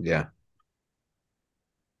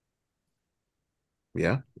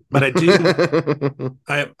 But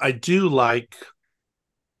I do like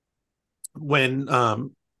when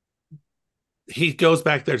he goes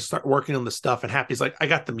back there to start working on the stuff, and Happy's like, I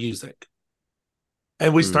got the music.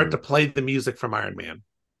 And we start to play the music from Iron Man.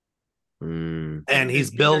 And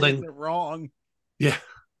he's building it wrong. Yeah.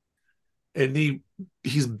 And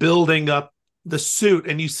he's building up the suit,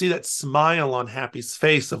 and you see that smile on Happy's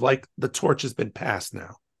face of like the torch has been passed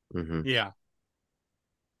now. Mm-hmm. Yeah.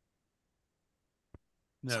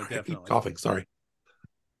 No, sorry, definitely. I keep coughing. Sorry.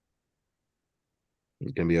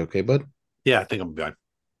 You gonna be okay, bud? Yeah, I think I'm good.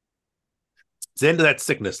 It's the end of that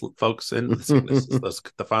sickness, folks. End of the sickness.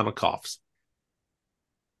 The final coughs.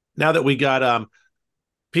 Now that we got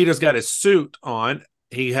Peter's got his suit on,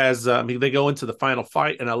 he has they go into the final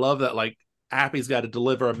fight, and I love that like Happy's got to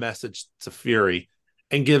deliver a message to Fury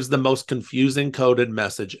and gives the most confusing coded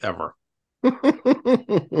message ever.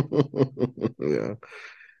 Yeah.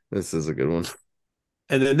 This is a good one.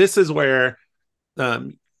 And then this is where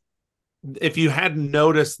if you hadn't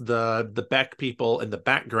noticed the Beck people in the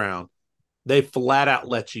background, they flat out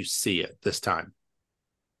let you see it this time.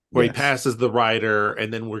 Where he passes the writer,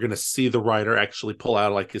 and then we're going to see the writer actually pull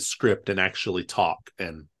out like his script and actually talk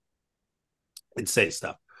and say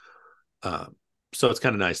stuff. So it's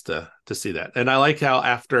kind of nice to see that. And I like how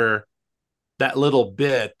after that little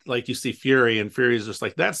bit, like you see Fury, and Fury's just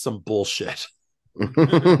like, that's some bullshit.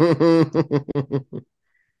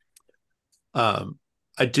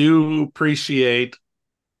 I do appreciate,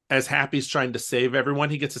 as Happy's trying to save everyone,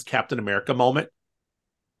 he gets his Captain America moment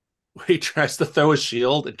where he tries to throw a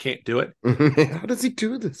shield and can't do it. How does he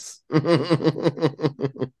do this?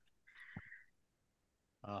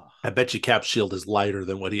 I bet you Cap's shield is lighter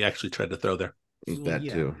than what he actually tried to throw there. That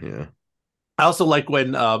too, yeah. I also like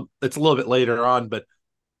when it's a little bit later on, but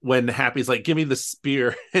when Happy's like, give me the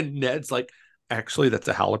spear, and Ned's like, actually, that's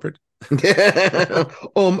a halberd.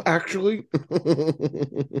 Actually.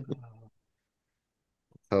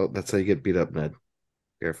 Oh, that's how you get beat up, Ned.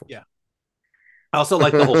 Careful. Yeah. I also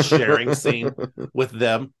like the whole sharing scene with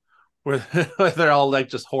them, where they're all like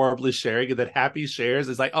just horribly sharing, and then Happy shares.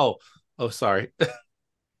 It's like, oh, sorry,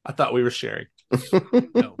 I thought we were sharing.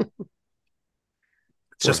 No,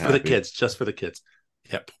 it's just for the kids. Just for the kids.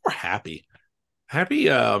 Yeah, poor Happy. Happy,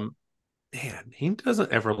 man, he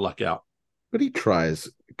doesn't ever luck out. But he tries.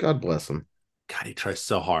 God bless him. God, he tries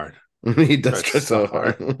so hard. He does try so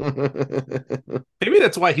hard. Maybe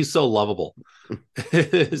that's why he's so lovable.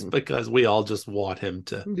 Is because we all just want him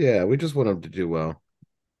to. Yeah, we just want him to do well.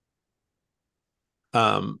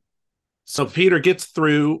 So Peter gets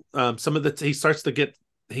through some of the.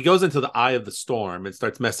 He goes into the eye of the storm and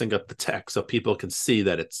starts messing up the tech so people can see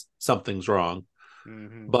that something's wrong.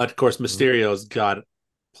 Mm-hmm. But of course, Mysterio's got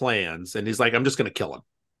plans, and he's like, "I'm just going to kill him."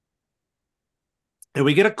 And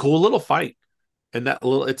we get a cool little fight. And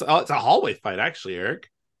it's a hallway fight, actually,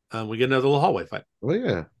 Eric. We get another little hallway fight. Oh,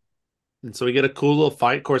 yeah. And so we get a cool little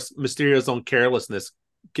fight. Of course, Mysterio's own carelessness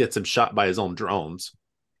gets him shot by his own drones.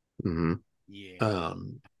 Mm-hmm. Yeah.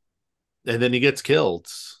 And then he gets killed.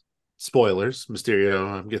 Spoilers,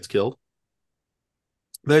 Mysterio gets killed.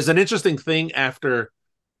 There's an interesting thing after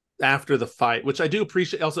the fight, which I do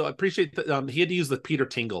appreciate. Also, I appreciate that he had to use the Peter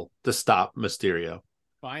Tingle to stop Mysterio.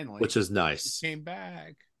 Finally, which is he nice. came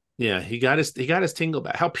back. Yeah, he got his tingle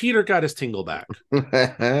back. How Peter got his tingle back.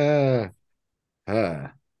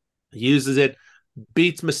 He uses it,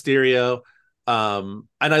 beats Mysterio. And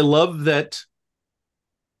I love that,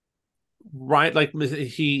 right, like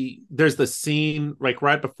there's the scene like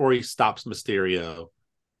right before he stops Mysterio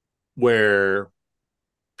where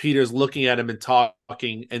Peter's looking at him and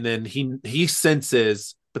talking, and then he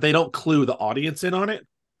senses, but they don't clue the audience in on it,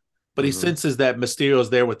 but he senses that Mysterio's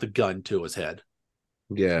there with the gun to his head.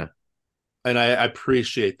 Yeah. And I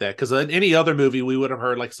appreciate that, because in any other movie we would have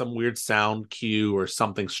heard like some weird sound cue or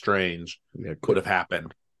something strange would have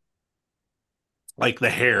happened, like the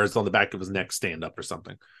hairs on the back of his neck stand up or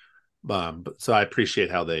something. So I appreciate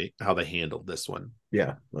how they handled this one.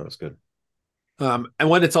 Yeah, that was good. And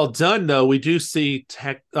when it's all done, though, we do see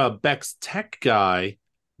Beck's tech guy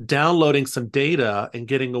downloading some data and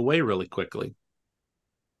getting away really quickly.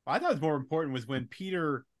 I thought it was more important was when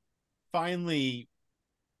Peter finally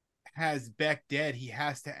has Beck dead, he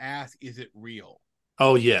has to ask, is it real?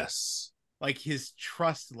 Oh, yes. Like his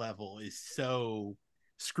trust level is so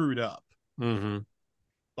screwed up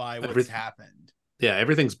by what's happened. Yeah,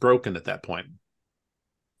 everything's broken at that point.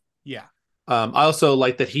 Yeah. I also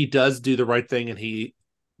like that he does do the right thing and he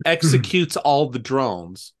executes all the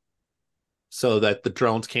drones so that the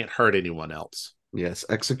drones can't hurt anyone else. Yes,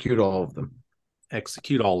 execute all of them.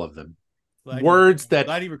 Execute all of them.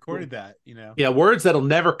 Glad he recorded that, you know. Yeah, words that'll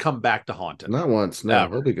never come back to haunt him. Not once. No,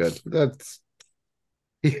 he'll be good.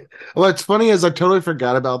 Well, it's funny is I totally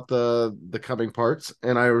forgot about the coming parts,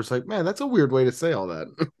 and I was like, man, that's a weird way to say all that.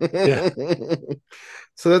 Yeah.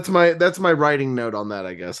 So that's my writing note on that,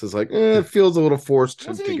 I guess. Is like, it feels a little forced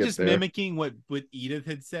Wasn't to he get just there. mimicking what Edith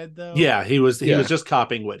had said though? Yeah, he was just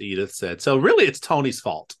copying what Edith said. So really it's Tony's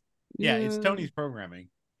fault. Yeah, it's Tony's programming.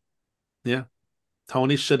 Yeah.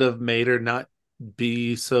 Tony should have made her not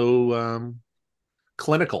be so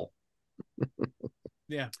clinical.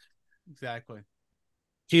 Yeah, exactly.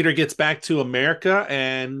 Peter gets back to America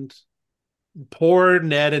and poor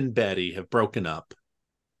Ned and Betty have broken up.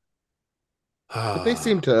 But they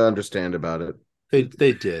seem to understand about it.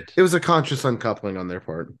 They did. It was a conscious uncoupling on their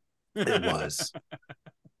part. It was.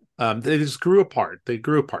 They just grew apart. They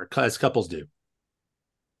grew apart, as couples do.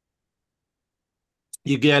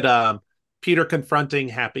 You get Peter confronting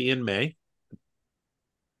Happy in May.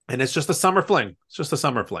 And it's just a summer fling. It's just a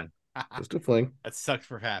summer fling. Just a fling. That sucks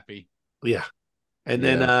for Happy. Yeah. And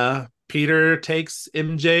then Peter takes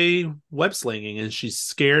MJ web slinging and she's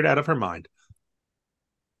scared out of her mind.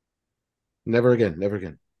 Never again. Never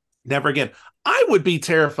again. Never again. I would be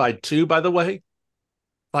terrified too, by the way.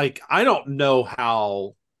 Like, I don't know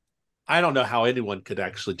how anyone could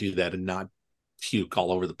actually do that and not puke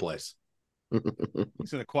all over the place.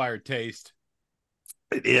 It's an acquired taste.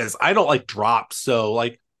 It is. I don't like drops. So,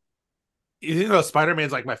 like, you know,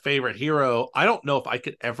 Spider-Man's like my favorite hero. I don't know if I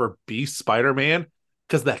could ever be Spider-Man,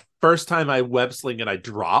 because the first time I web sling and I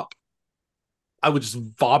drop, I would just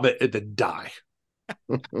vomit and then die.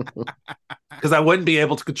 Because I wouldn't be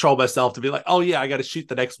able to control myself to be like, oh yeah, I got to shoot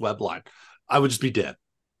the next web line. I would just be dead.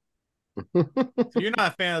 So you're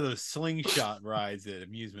not a fan of those slingshot rides at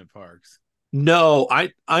amusement parks? No,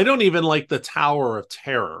 I don't even like the Tower of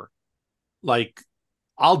Terror. Like,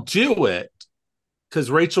 I'll do it because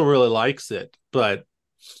Rachel really likes it, but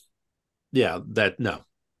yeah, no.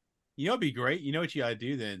 You know, it'd be great. You know what you got to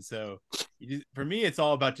do then. So for me, it's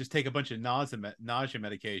all about just take a bunch of nausea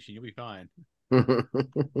medication. You'll be fine.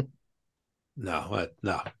 No.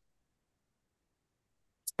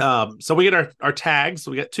 So we get our tags.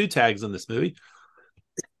 We got 2 tags in this movie.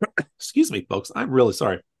 Excuse me, folks. I'm really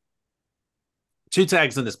sorry. 2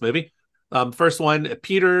 tags in this movie. First one,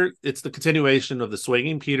 Peter. It's the continuation of the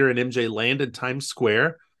swinging. Peter and MJ land in Times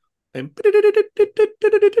Square. And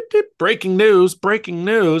breaking news.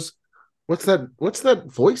 What's that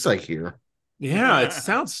voice I hear? Yeah, it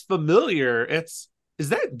sounds familiar. Is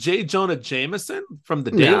that J. Jonah Jameson from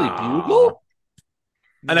the Daily Bugle?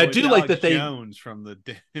 No, and I do like that Jones from the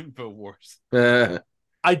InfoWars.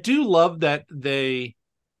 I do love that they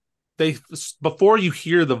before you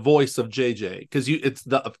hear the voice of JJ, because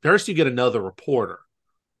first you get another reporter.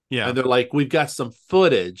 Yeah. And they're like, we've got some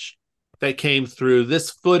footage that came through. This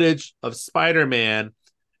footage of Spider-Man,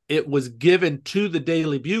 it was given to the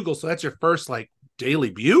Daily Bugle. So that's your first like Daily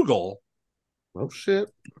Bugle. Oh shit.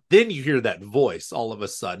 Then you hear that voice all of a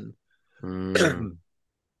sudden. And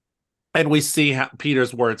we see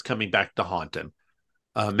Peter's words coming back to haunt him.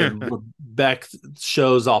 And Beck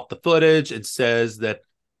shows off the footage and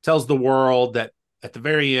tells the world that at the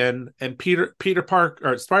very end, and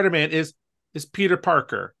Spider-Man is Peter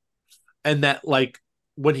Parker. And that, like,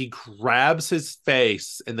 when he grabs his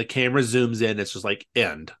face and the camera zooms in, it's just like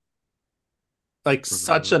end. Like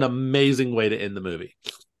such an amazing way to end the movie.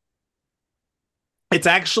 It's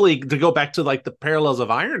actually, to go back to like the parallels of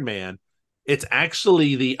Iron Man, it's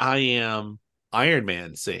actually the I am Iron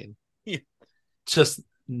Man scene. Yeah. Just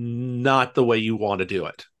not the way you want to do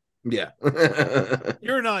it. Yeah.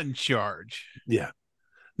 You're not in charge. Yeah.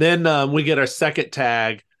 Then we get our second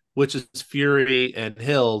tag, which is Fury and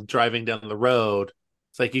Hill driving down the road.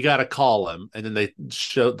 It's like, you got to call him. And then they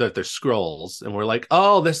show that they're scrolls. And we're like,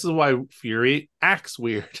 oh, this is why Fury acts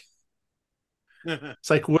weird. It's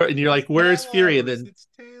like, and you're like, where's Fury? And then it's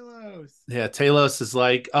Talos. Yeah, Talos is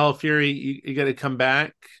like, oh, Fury, you got to come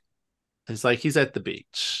back. And it's like, he's at the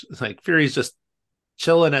beach. It's like, Fury's just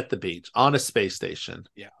chilling at the beach on a space station.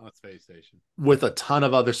 Yeah, on a space station. With a ton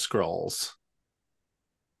of other scrolls.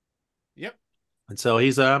 Yep. And so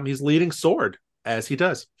he's leading Sword, as he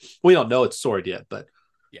does. We don't know it's Sword yet, but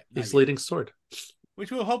yeah, he's leading Sword. Which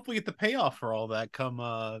will hopefully get the payoff for all that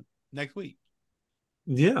come next week.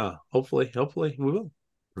 Yeah, hopefully we will.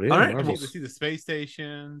 Yeah, all right, we'll see the space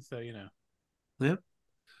station, so you know.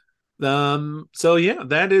 Yeah. So yeah,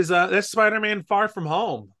 that's Spider-Man Far From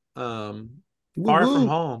Home. Far From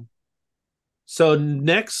Home. So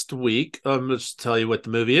next week, let's just tell you what the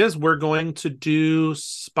movie is. We're going to do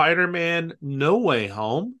Spider-Man No Way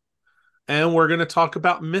Home, and we're going to talk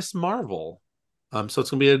about Miss Marvel. So it's going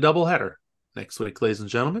to be a double header next week, ladies and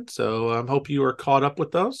gentlemen. So I hope you are caught up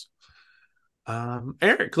with those.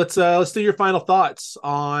 Eric, let's do your final thoughts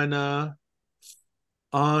on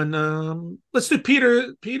let's do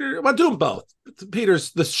Peter. Well, do them both.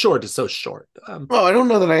 Peter's the short is so short. Well, I don't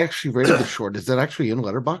know that I actually rated the short. Is that actually in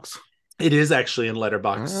Letterboxd? It is actually in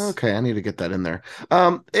Letterboxd. Okay, I need to get that in there.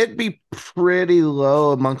 It'd be pretty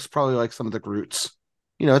low amongst probably like some of the Groots.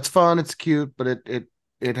 You know, it's fun, it's cute, but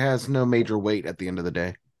it has no major weight at the end of the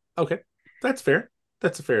day. Okay, that's fair.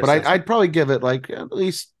 That's a fair but assessment. I'd probably give it like at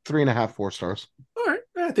least 3.5, 4 stars. All right.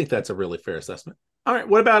 I think that's a really fair assessment. All right.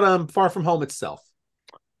 What about Far From Home itself?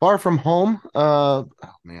 Far From Home? Oh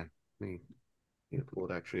man. Let me pull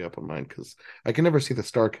it actually up on mine because I can never see the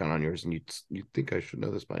star count on yours, and you'd think I should know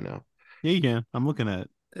this by now. Yeah, you can. I'm looking at it.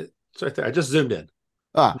 It's right there. I just zoomed in.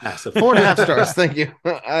 Massive. 4.5 stars. Thank you.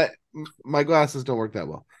 My glasses don't work that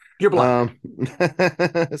well. You're blind.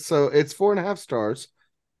 So it's 4.5 stars.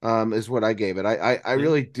 Is what I gave it. I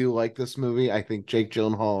really do like this movie. I think Jake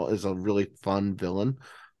Gyllenhaal is a really fun villain.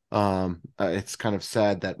 It's kind of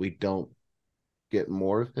sad that we don't get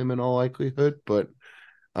more of him in all likelihood, but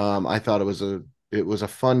I thought it was a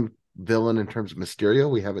fun villain in terms of Mysterio.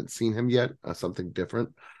 We haven't seen him yet. Something different.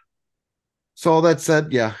 So all that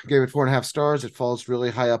said, yeah, gave it 4.5 stars. It falls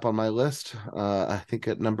really high up on my list. I think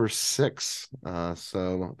at number 6.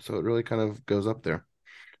 So it really kind of goes up there.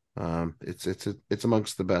 It's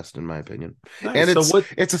amongst the best in my opinion. Nice. And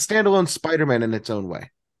it's a standalone Spider-Man in its own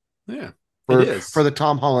way. Yeah, it is. For the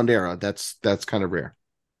Tom Holland era, that's kind of rare.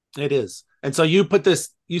 It is. And so you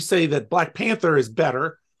say that Black Panther is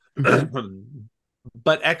better,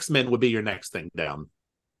 but X-Men would be your next thing down.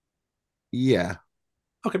 Yeah.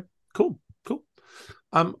 Okay, cool.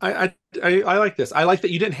 I like this. I like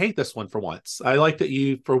that you didn't hate this one for once. I like that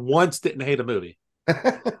you for once didn't hate a movie.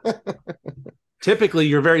 Typically,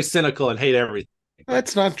 you're very cynical and hate everything.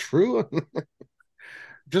 That's not true.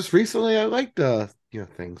 Just recently, I liked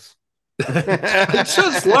things.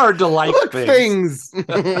 Just learned to like things.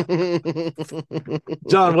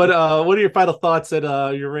 John, what are your final thoughts at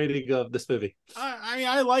your rating of this movie?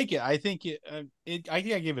 I like it. I think I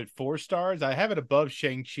gave it 4 stars. I have it above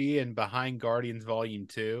Shang-Chi and behind Guardians Volume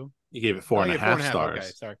 2. You gave it 4.5 stars. Okay,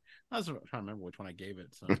 sorry. I was trying to remember which one I gave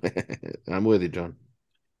it. So. I'm with you, John.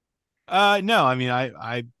 No, I mean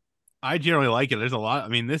I generally like it. There's a lot. I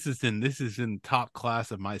mean, this is in top class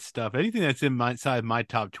of my stuff. Anything that's inside my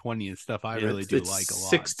top 20 and stuff, I really do like a lot.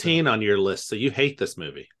 16 on your list, so you hate this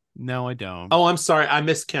movie. No, I don't. Oh, I'm sorry, I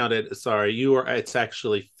miscounted. Sorry, it's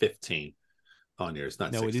actually 15 on yours,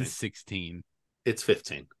 not 16. No, it is 16. It's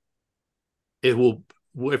 15. It will.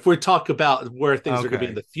 If we talk about where things are going to be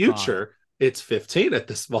in the future, it's 15 at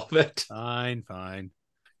this moment. Fine.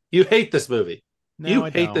 You hate this movie. No, I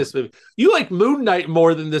hate this movie. You like Moon Knight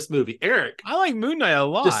more than this movie, Eric. I like Moon Knight a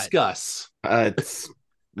lot. Discuss. It's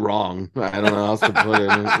wrong. I don't know how else to put it.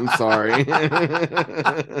 I'm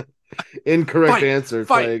sorry. Incorrect answer.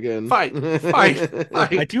 Try again. Fight.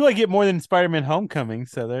 I do like it more than Spider-Man: Homecoming,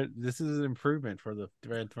 so this is an improvement for the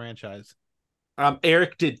franchise.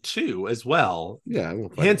 Eric did too, as well. Yeah.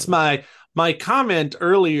 Hence my comment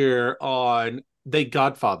earlier on they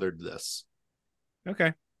Godfathered this.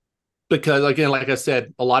 Okay. Because again, like I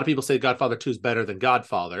said, a lot of people say Godfather 2 is better than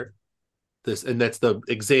Godfather. this, and that's the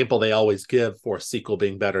example they always give for a sequel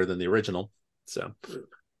being better than the original. So,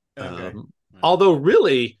 Okay. although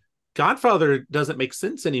really, Godfather doesn't make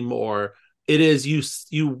sense anymore. It is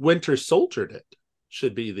you Winter Soldiered it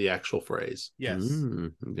should be the actual phrase. Yes.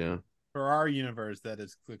 Yeah. For our universe, that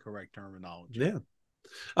is the correct terminology. Yeah.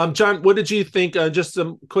 John, what did you think? Just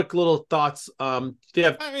some quick little thoughts. Do you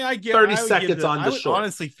have 30 seconds on the short? I would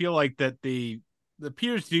honestly feel like that the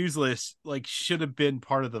Peter's Dues list like should have been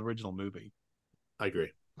part of the original movie. I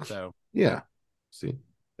agree. So yeah. See,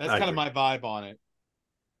 that's kind of my vibe on it.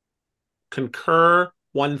 Concur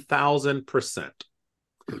 1000%.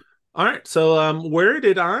 All right, so where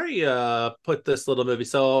did I put this little movie?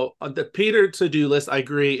 So on the Peter to-do list, I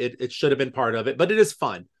agree it should have been part of it, but it is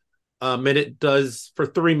fun. And it does, for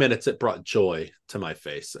 3 minutes, it brought joy to my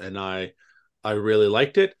face, and I really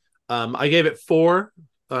liked it. I gave it four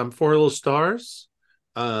little stars.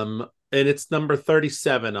 And it's number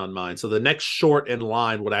 37 on mine. So the next short in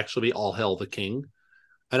line would actually be All Hail the King.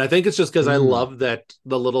 And I think it's just because I love that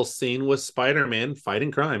the little scene with Spider-Man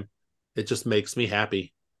fighting crime. It just makes me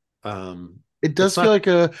happy. It does feel like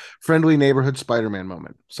a friendly neighborhood Spider-Man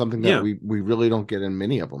moment, something that we really don't get in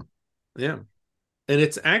many of them. Yeah. And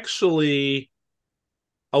it's actually,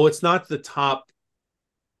 it's not the top.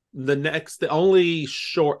 The only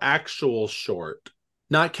actual short,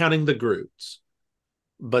 not counting the Groots,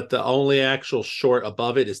 but the only actual short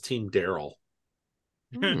above it is Team Daryl.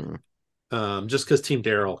 Just because Team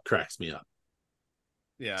Daryl cracks me up.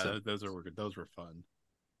 Yeah, so those were fun.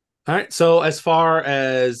 All right, so as far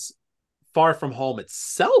as Far From Home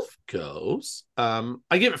itself goes, I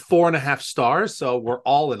give it 4.5 stars, so we're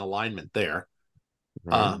all in alignment there.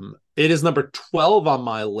 Right. It is number 12 on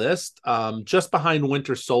my list, just behind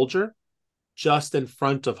Winter Soldier, just in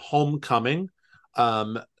front of Homecoming.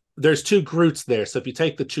 There's 2 Groots there, so if you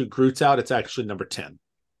take the 2 Groots out, it's actually number 10.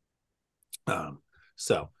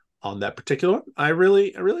 So on that particular one, I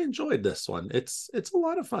really enjoyed this one. It's a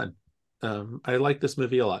lot of fun. I like this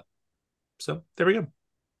movie a lot. So there we go,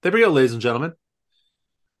 ladies and gentlemen.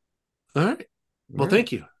 All right. Well,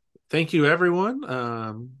 thank you,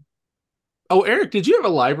 everyone. Eric, did you have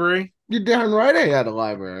a library? You're darn right I had a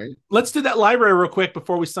library. Let's do that library real quick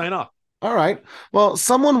before we sign off. All right. Well,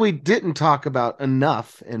 someone we didn't talk about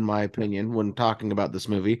enough, in my opinion, when talking about this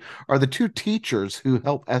movie, are the 2 teachers who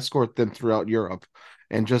help escort them throughout Europe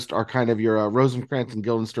and just are kind of your Rosencrantz and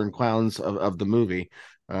Guildenstern clowns of the movie.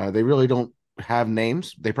 They really don't have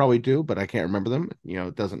names. They probably do, but I can't remember them.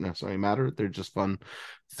 It doesn't necessarily matter. They're just fun.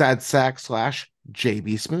 Sad Sack / JB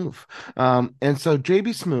Smoove. And so JB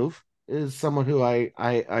Smoove is someone who I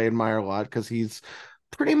admire a lot because he's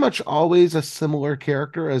pretty much always a similar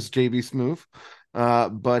character as JB Smoove,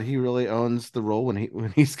 but he really owns the role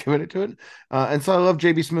when he's given it to it. And so I love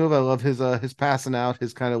JB Smoove. I love his passing out,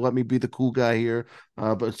 his kind of let me be the cool guy here,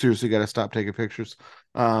 but seriously got to stop taking pictures.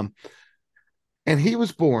 And he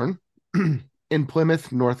was born in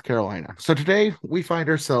Plymouth, North Carolina. So today we find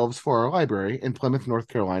ourselves for our library in Plymouth, North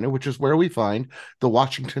Carolina, which is where we find the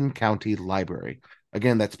Washington County Library.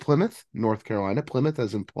 Again, that's Plymouth, North Carolina. Plymouth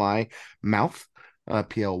as in mouth,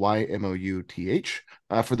 Plymouth.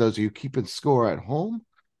 For those of you keeping score at home,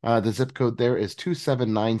 the zip code there is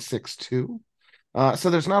 27962. So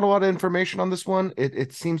there's not a lot of information on this one.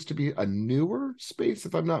 It seems to be a newer space,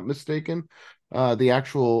 if I'm not mistaken. The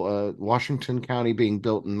actual Washington County being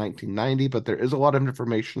built in 1990, but there is a lot of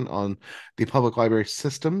information on the public library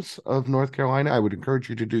systems of North Carolina. I would encourage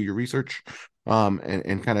you to do your research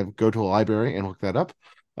and kind of go to a library and look that up.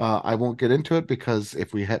 I won't get into it because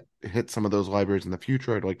if we hit some of those libraries in the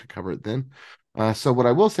future, I'd like to cover it then. So what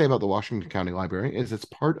I will say about the Washington County Library is it's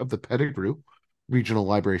part of the Pettigrew Regional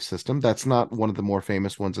Library System. That's not one of the more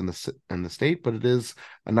famous ones in the state, but it is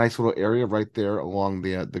a nice little area right there along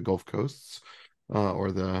the Gulf coasts,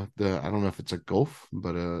 or the I don't know if it's a Gulf,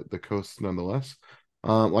 but the coast nonetheless.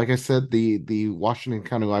 Like I said, the Washington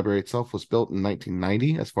County Library itself was built in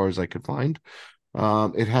 1990, as far as I could find.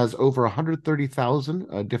 It has over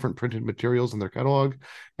 130,000 different printed materials in their catalog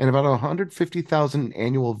and about 150,000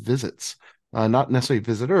 annual visits. Not necessarily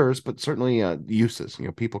visitors, but certainly uses,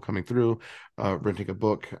 people coming through, renting a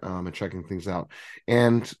book, and checking things out.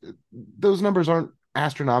 And those numbers aren't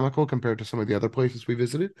astronomical compared to some of the other places we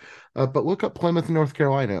visited. But look up Plymouth, North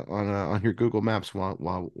Carolina on your Google Maps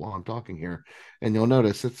while I'm talking here, and you'll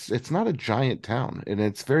notice it's not a giant town, and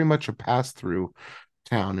it's very much a pass-through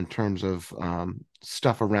town in terms of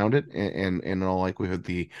stuff around it, and in all likelihood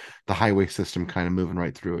the highway system kind of moving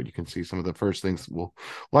right through it. You can see some of the first things that will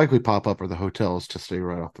likely pop up are the hotels to stay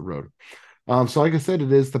right off the road. So like I said,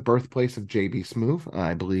 it is the birthplace of JB Smoove.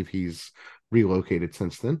 I believe he's relocated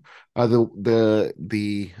since then.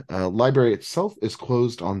 The library itself is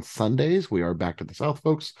closed on Sundays. We are back to the South,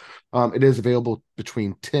 folks. It is available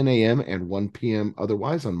between 10 a.m. and 1 p.m.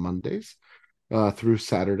 otherwise on Mondays through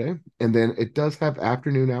Saturday. And then it does have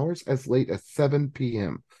afternoon hours as late as 7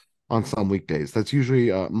 p.m. on some weekdays. That's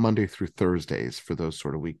usually Monday through Thursdays for those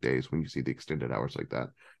sort of weekdays when you see the extended hours like that.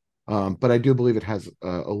 But I do believe it has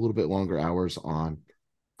a little bit longer hours on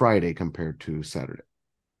Friday compared to Saturday.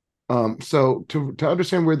 So to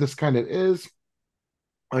understand where this kind of is,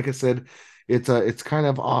 like I said, it's kind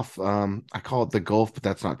of off. I call it the Gulf, but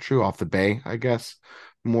that's not true. Off the bay, I guess,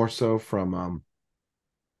 more so from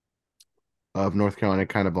of North Carolina,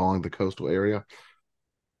 kind of along the coastal area.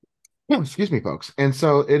 Oh, excuse me, folks. And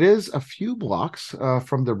so it is a few blocks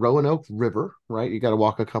from the Roanoke River, right? You got to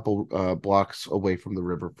walk a couple blocks away from the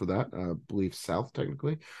river for that, I believe south,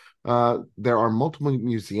 technically. There are multiple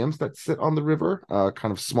museums that sit on the river,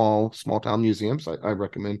 kind of small town museums. I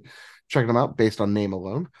recommend checking them out based on name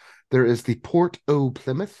alone. There is the Port O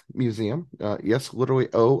Plymouth Museum. Yes, literally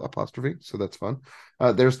O apostrophe. So that's fun.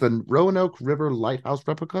 There's the Roanoke River Lighthouse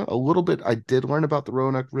replica. A little bit I did learn about the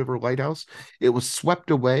Roanoke River Lighthouse. It was swept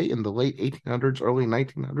away in the late 1800s, early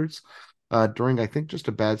 1900s during, I think, just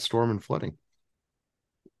a bad storm and flooding.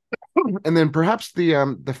 And then perhaps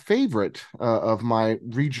the favorite of my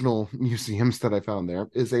regional museums that I found there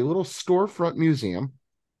is a little storefront museum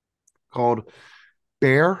called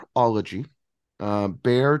Bearology.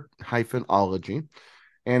 Bear-ology,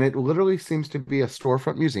 and it literally seems to be a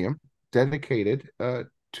storefront museum dedicated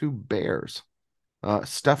to bears,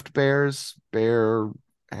 stuffed bears, bear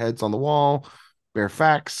heads on the wall, bear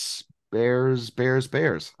facts, bears.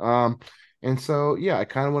 And so yeah, I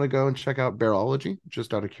kind of want to go and check out Bearology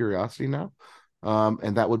just out of curiosity now.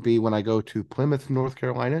 And that would be when I go to Plymouth, North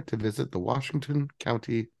Carolina to visit the Washington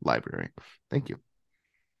County Library. Thank you.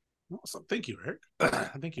 Awesome. Thank you, Eric.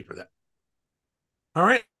 Thank you for that. All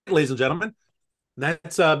right, ladies and gentlemen,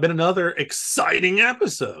 that's been another exciting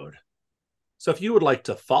episode. So if you would like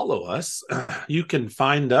to follow us, you can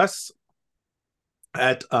find us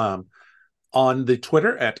at on the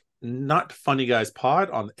Twitter at Not Funny Guys Pod,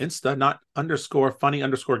 on the Insta,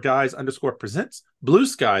 not_funny_guys_presents, Blue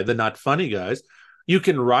Sky, the Not Funny Guys. You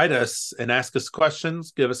can write us and ask us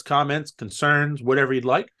questions, give us comments, concerns, whatever you'd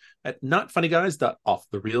like at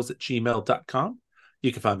notfunnyguys.offthereels@gmail.com.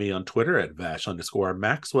 You can find me on Twitter at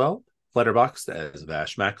Vash_Maxwell, letterboxed as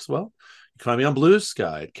Vash Maxwell. You can find me on Blue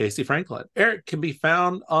Sky at Casey Franklin. Eric can be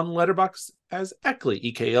found on Letterboxd as Eckley,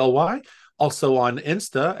 EKLY. Also on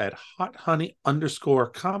Insta at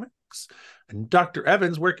hothoney_comics. And Dr.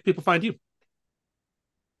 Evans, where can people find you?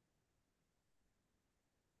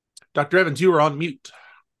 Dr. Evans, you are on mute,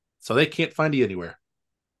 so they can't find you anywhere.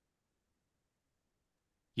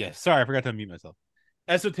 Yes, sorry, I forgot to unmute myself.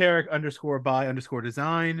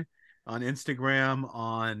 Esoteric_by_design on Instagram,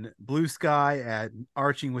 on Blue Sky at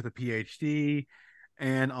Arching with a PhD,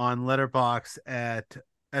 and on Letterboxd at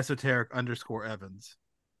Esoteric_Evans.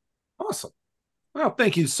 Awesome. Well,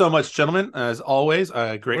 thank you so much, gentlemen. As always,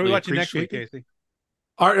 I greatly appreciate next week, it. Casey?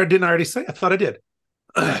 Didn't I already say? I thought I did.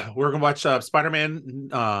 We're going to watch Spider-Man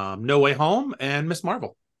No Way Home and Miss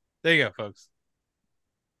Marvel. There you go, folks.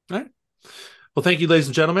 All right. Well, thank you, ladies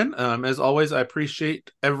and gentlemen. As always, I appreciate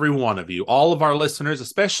every one of you, all of our listeners,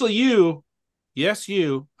 especially you. Yes,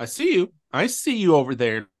 you. I see you. I see you over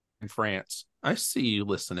there in France. I see you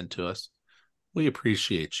listening to us. We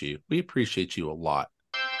appreciate you. We appreciate you a lot.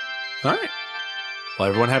 All right. Well,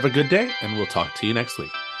 everyone have a good day, and we'll talk to you next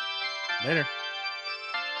week. Later.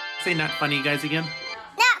 Say not funny, guys, again.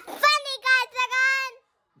 Not funny guys again.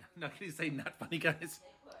 No, can you say not funny, guys?